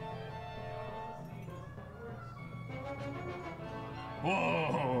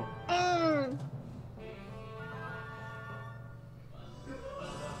 Whoa!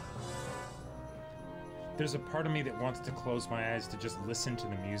 There's a part of me that wants to close my eyes to just listen to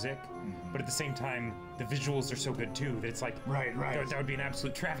the music, but at the same time, the visuals are so good too that it's like, right. That would be an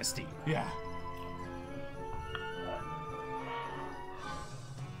absolute travesty. Yeah.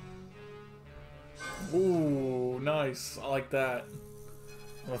 Ooh, nice. I like that.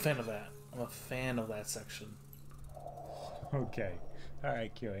 I'm a fan of that. I'm a fan of that section. Okay.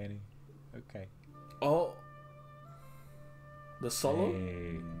 Alright, KyoAni. Okay. Oh. The solo?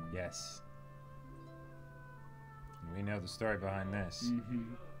 Hey, yes. We know the story behind this.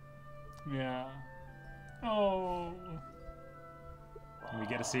 Yeah. Oh. We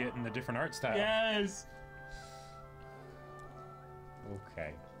get to see it in the different art style. Yes.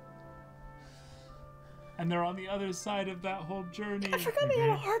 Okay. And they're on the other side of that whole journey. I forgot they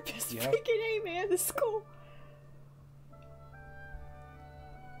had a harpist. Freaking A, man. This is cool.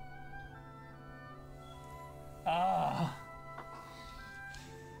 Ah.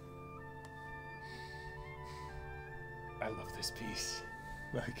 I love this piece.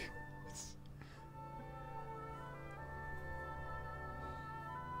 Like, it's...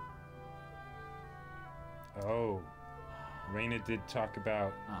 Oh. Reina did talk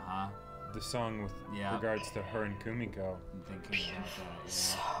about the song with regards to her and Kumiko. I'm thinking about that.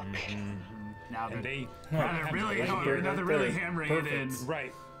 So Now they're really hammering it in.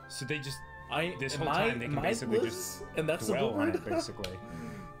 Right. So they just this whole am time they can basically Bliss? just and that's dwell the on it basically.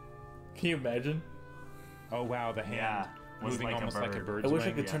 Can you imagine? Oh wow, the hand moving like almost like a bird's I wish I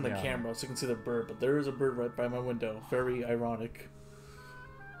wing. could turn the camera so you can see the bird, but there is a bird right by my window. Very ironic.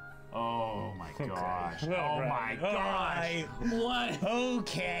 Oh my gosh. Okay. Oh my gosh. What?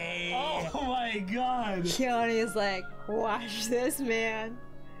 Okay. Oh my god. Keone is like, watch this, man.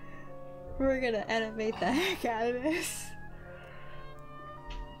 We're gonna animate the heck out of this.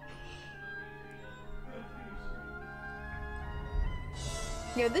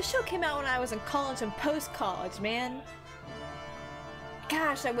 Yo, this show came out when I was in college and post-college, man.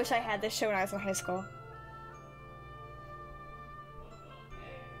 Gosh, I wish I had this show when I was in high school.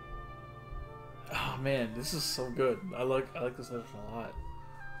 Oh man, this is so good. I like this version a lot.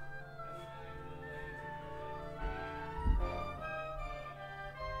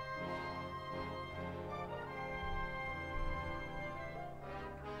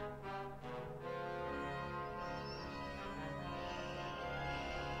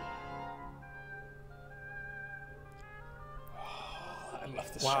 I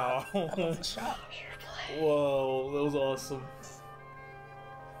love the Wow. shot. I love the shot. Whoa, that was awesome.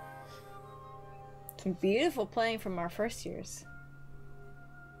 Some beautiful playing from our first years.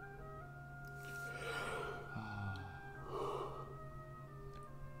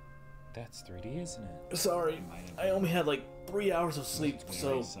 That's 3D, isn't it? Sorry, I only had like 3 hours of sleep,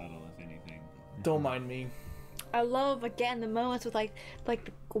 so subtle, if anything. don't mind me. I love again the moments with like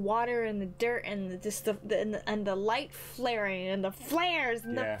the water and the dirt and the light flaring and the flares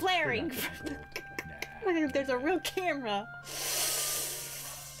and the flaring. Like there's a real camera.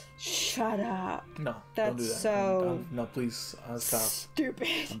 Shut up. No, That's don't do that. so No, please, stop. stupid.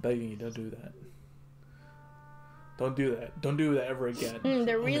 I'm begging you, don't do that. Don't do that. Don't do that ever again.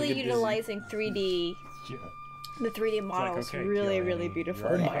 They're I'm really gonna get utilizing 3D. The 3D models okay, really, Keone, really beautiful.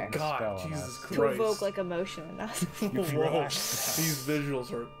 Oh you're my there. god, spell on Jesus us. Christ. To evoke like emotion in us. Whoa, these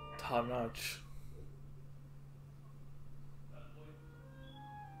visuals are top notch.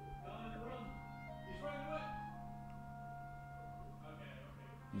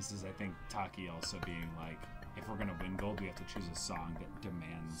 This is, I think, Taki also being like, if we're gonna win gold, we have to choose a song that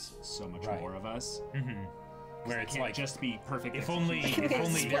demands so much more of us. Where it's can't like just be perfect. if only Spell there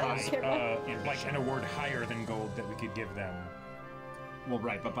was check. like an award higher than gold that we could give them. Well,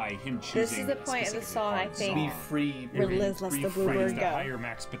 right, but by him choosing. This is the point of the specifically song, I hard think. Be song. free. Where Liz lets be the free. bluebird The go. higher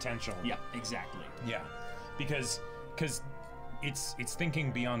max potential. Yeah, exactly. Yeah, because it's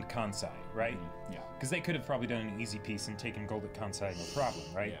thinking beyond Kansai, right? Yeah. Because they could have probably done an easy piece and taken gold at Kansai, no problem,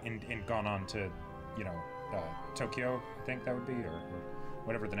 right? Yeah. And gone on to, you know, Tokyo, I think that would be, or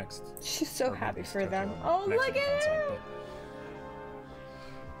whatever the next. She's so or happy maybe it's for them. Tokyo Oh, next look to at Kansai,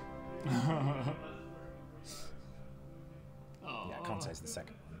 her! Yeah, Kansai's the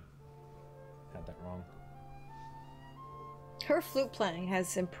second one. Had that wrong. Her flute playing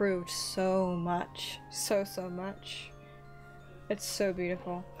has improved so much. So much. It's so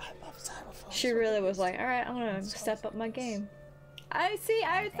beautiful. I love xylophone. She really was like, alright, I'm gonna step up my game. I see,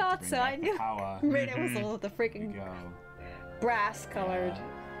 I thought so. I knew. Right, it was the one with the freaking brass colored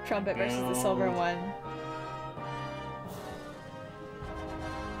trumpet versus the silver one.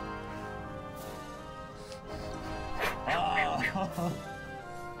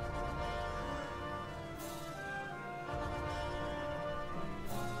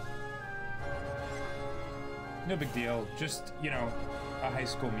 No big deal. Just, you know, a high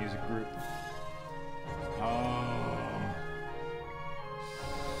school music group.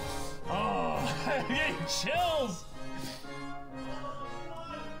 Oh, I'm getting chills.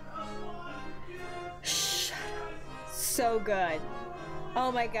 So good.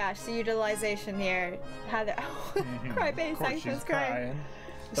 Oh my gosh, the utilization here. How the cry baby saxophone's crying.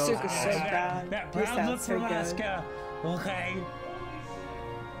 Suka's so bad. That He brown sounds look so from good. Alaska. Okay.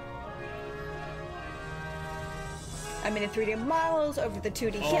 I mean, the 3D models over the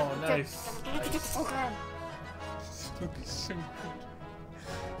 2D hip. Oh, nice. So good. So good.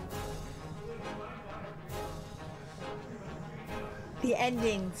 The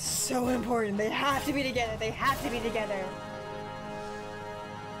ending, so important. They have to be together. They have to be together.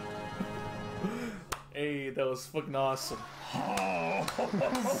 Hey, that was fucking awesome. Oh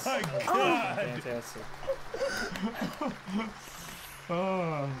my god. Fantastic.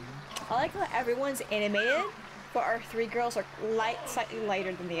 I like how everyone's animated, but our three girls are slightly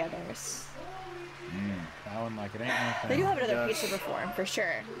lighter than the others. That one like it ain't nothing. They do have another piece to perform, for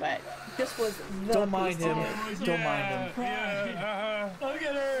sure, but this was the Don't mind piece to him. do. Don't mind him. Yeah. Look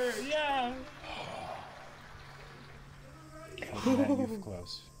at her. Yeah. Hold that youth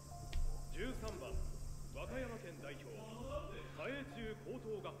close. 13番和歌山県代表嘉永中高等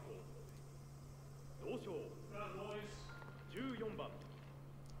学校同賞14番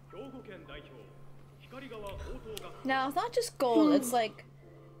兵庫県代表 Now, it's not just gold, it's like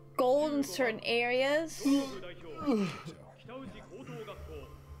gold in certain areas. Might not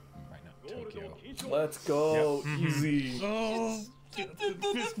take you. Let's go. Yep. Easy. Oh, get the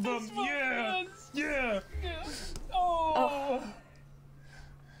fist bump. Yeah. Yeah. Oh.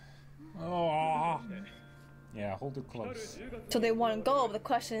 Oh. Yeah, hold it close. So they won gold, but the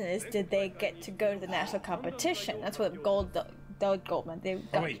question is, did they get to go to the national competition? That's what gold meant. They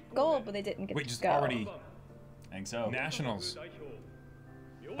got gold, but they didn't get to just go. already. I think so. Nationals.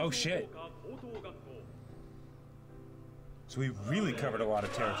 Oh shit. So we really covered a lot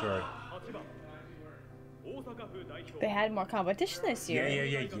of territory. They had more competition this year.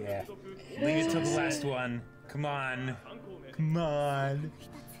 Yeah. Leave it till the last one. Come on. Come on.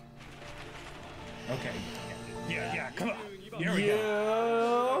 Okay. Yeah, come on. Here we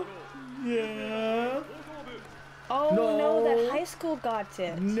go. Yeah. Oh no, that high school got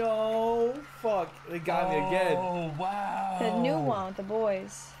it. No. Fuck. They got me again. Oh, wow. The new one with the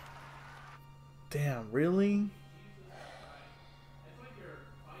boys. Damn, really?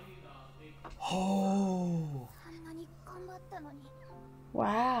 Oh.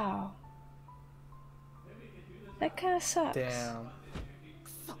 Wow. That kind of sucks. Damn.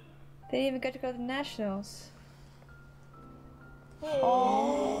 They didn't even get to go to the nationals.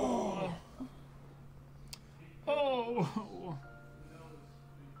 Oh. Oh.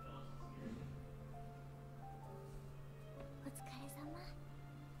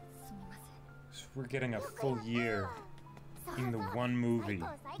 So we're getting a full year in the one movie.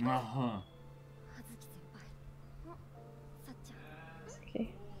 Uh-huh.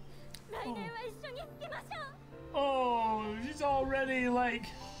 Okay. Oh, she's already like,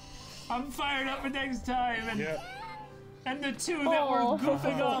 I'm fired up for next time, and the two that were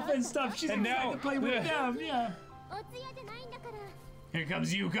goofing off and stuff, she's and excited now to play with them, Here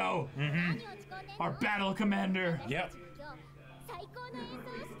comes Yuko, our battle commander. Yep.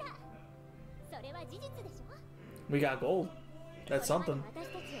 We got gold. That's something.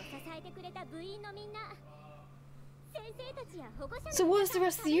 So what does the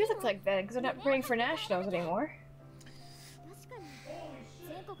rest of the year look like then? Because they're not praying for nationals anymore.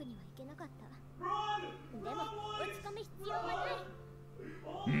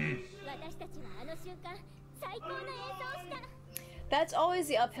 That's always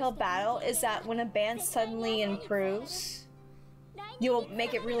the uphill battle, is that when a band suddenly improves, you'll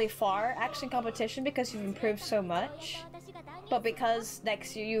make it really far, actually, in competition, because you've improved so much. But because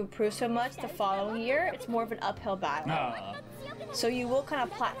next year you improve so much, the following year, it's more of an uphill battle. So you will kind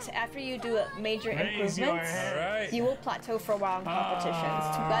of plateau, after you do major improvements, you will plateau for a while in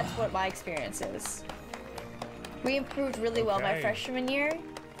competitions. That's what my experience is. We improved really well my freshman year,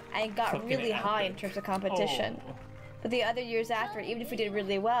 and got really high in terms of competition. But the other years after, even if we did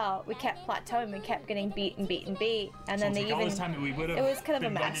really well, we kept plateauing, we kept getting beat, and then they even, it was kind of a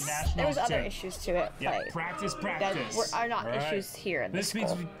mess. There was other issues to it. Yeah, like, practice. That are not issues here in this This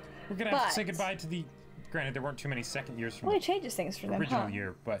means school. we're gonna have to say goodbye to the. Granted, there weren't too many second years from Well, it changes things for the them, original huh?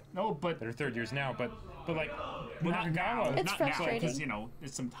 year, but they're third years now. But like, not now. It's not frustrating. Because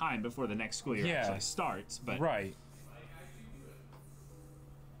it's some time before the next school year actually starts. But right.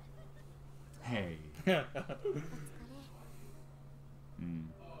 Hey.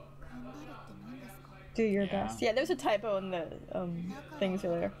 Do your best. Yeah, there's a typo in the things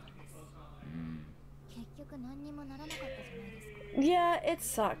earlier. Yeah, it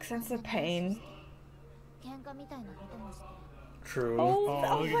sucks. That's a pain. True.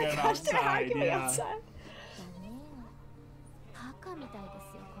 Oh my gosh, they're arguing outside.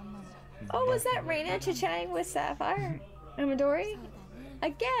 Oh, was that Reina chit-chatting with Sapphire and Midori?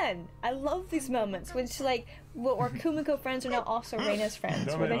 Again, I love these moments when she's like, where Kumiko friends are now also Reina's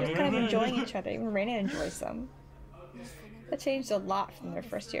friends, where they're just kind of enjoying each other. Even Reina enjoys them. That changed a lot from their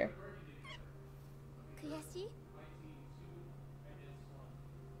first year.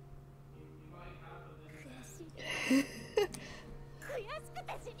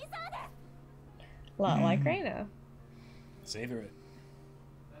 A lot like Reina. Savor it.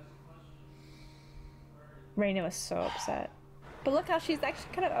 Reina was so upset. But look how she's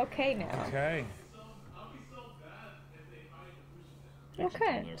actually kind of okay now. Okay.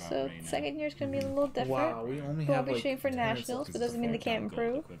 Okay, so second year's gonna be a little different. Wow, we only We'll have be like shooting for 10 nationals, but doesn't mean they can't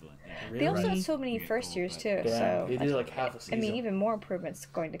improve.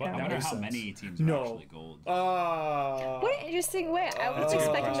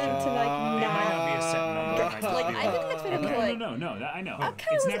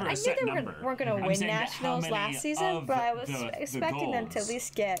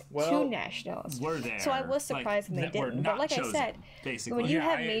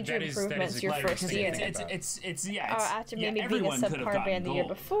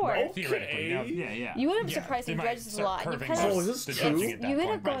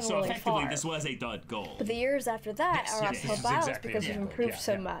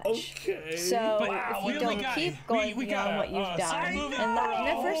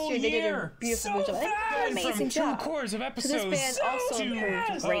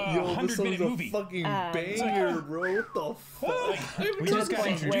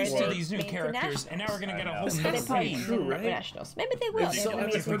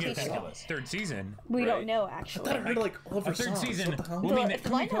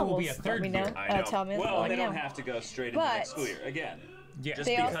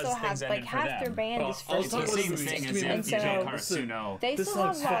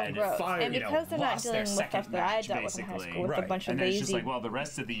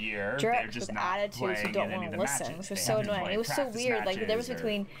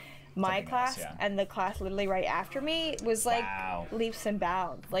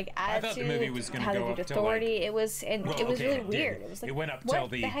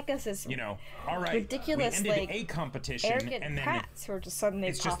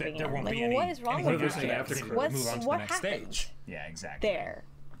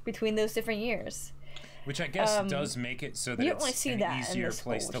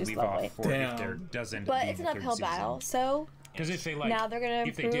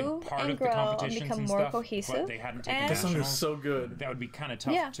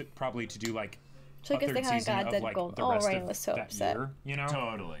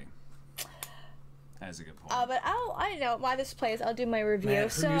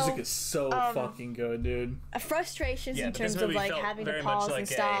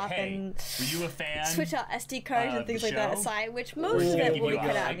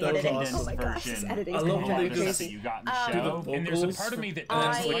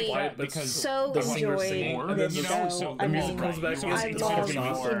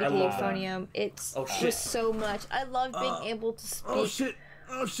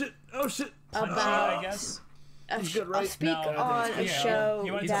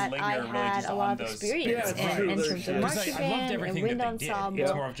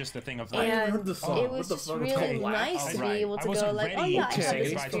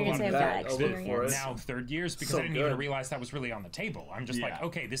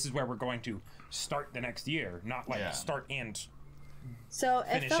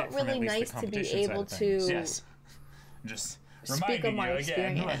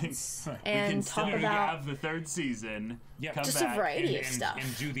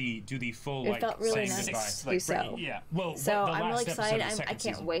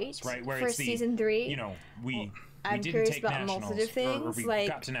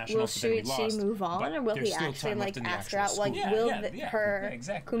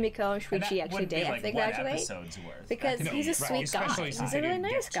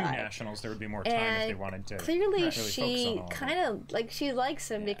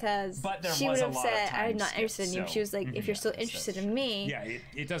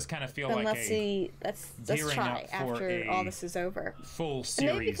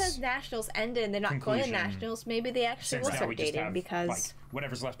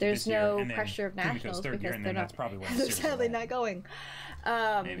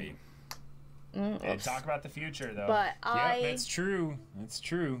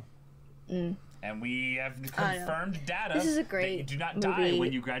 We have confirmed data This is a that great you do not movie. die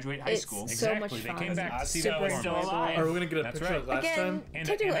when you graduate high school. So much fun. They came back to see Super that still enjoyable. alive. Are we gonna get a That's picture right. of last Again, time?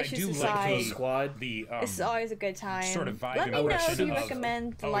 technical I issues do aside, like the Squad. it's always a good time. sort of vibe Let me know impression if you of,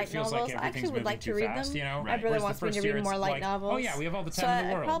 recommend oh, it light feels novels. like I actually everything's would like moving to too read fast, them. you know? My Right. brother Whereas wants the me to first year read more it's light like, novels. oh yeah, we have all the So time in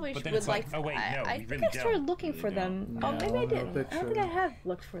the I world. probably But then would it's like, oh wait, no, I we think really I started don't. looking for them. No, Oh, maybe I no didn't. I don't think I picture. have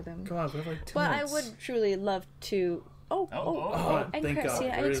looked for them. Come on, we have like 2 But I minutes. would truly love to. Oh, Oh, I thank didn't God. see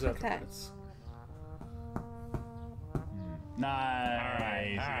it. I There didn't is expect that. afterwards.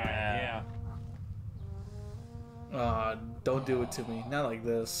 Nice. Yeah. Don't do it to me. Not like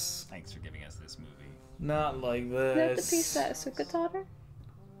this. Thanks for giving us this movie. Not like Is that the this. piece that Asuka taught her?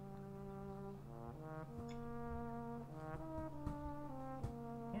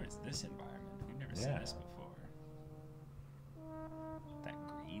 Where is this environment? We've never seen this before. That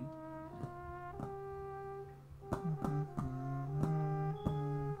green?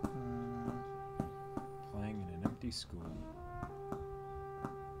 school.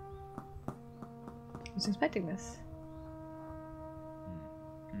 I was expecting this.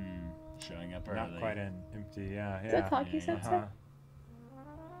 Showing up early. Not quite an empty, yeah. Is that Taki Sensei?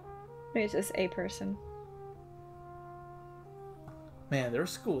 Maybe it's just a person. Man, their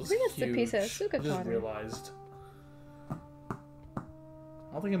school's I think it's huge. the piece of Suka I just Tawny. realized.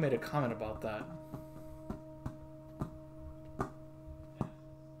 I don't think I made a comment about that.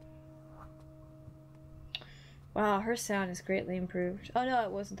 Wow, her sound is greatly improved. Oh no,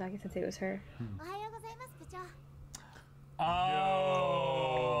 it wasn't Taki Sensei, it was her.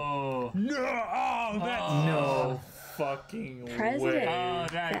 Oh no! Oh, that's no fucking President. way. Oh,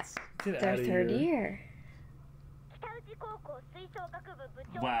 that's Their third year.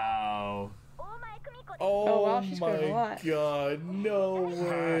 wow. Oh, wow, she's grown a my lot. god, no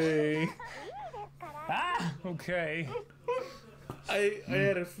way. Okay. I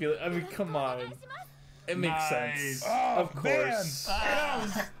had a feeling. I mean, come on. It makes sense. Oh, Of course.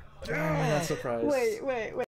 Man. I'm not surprised. Wait.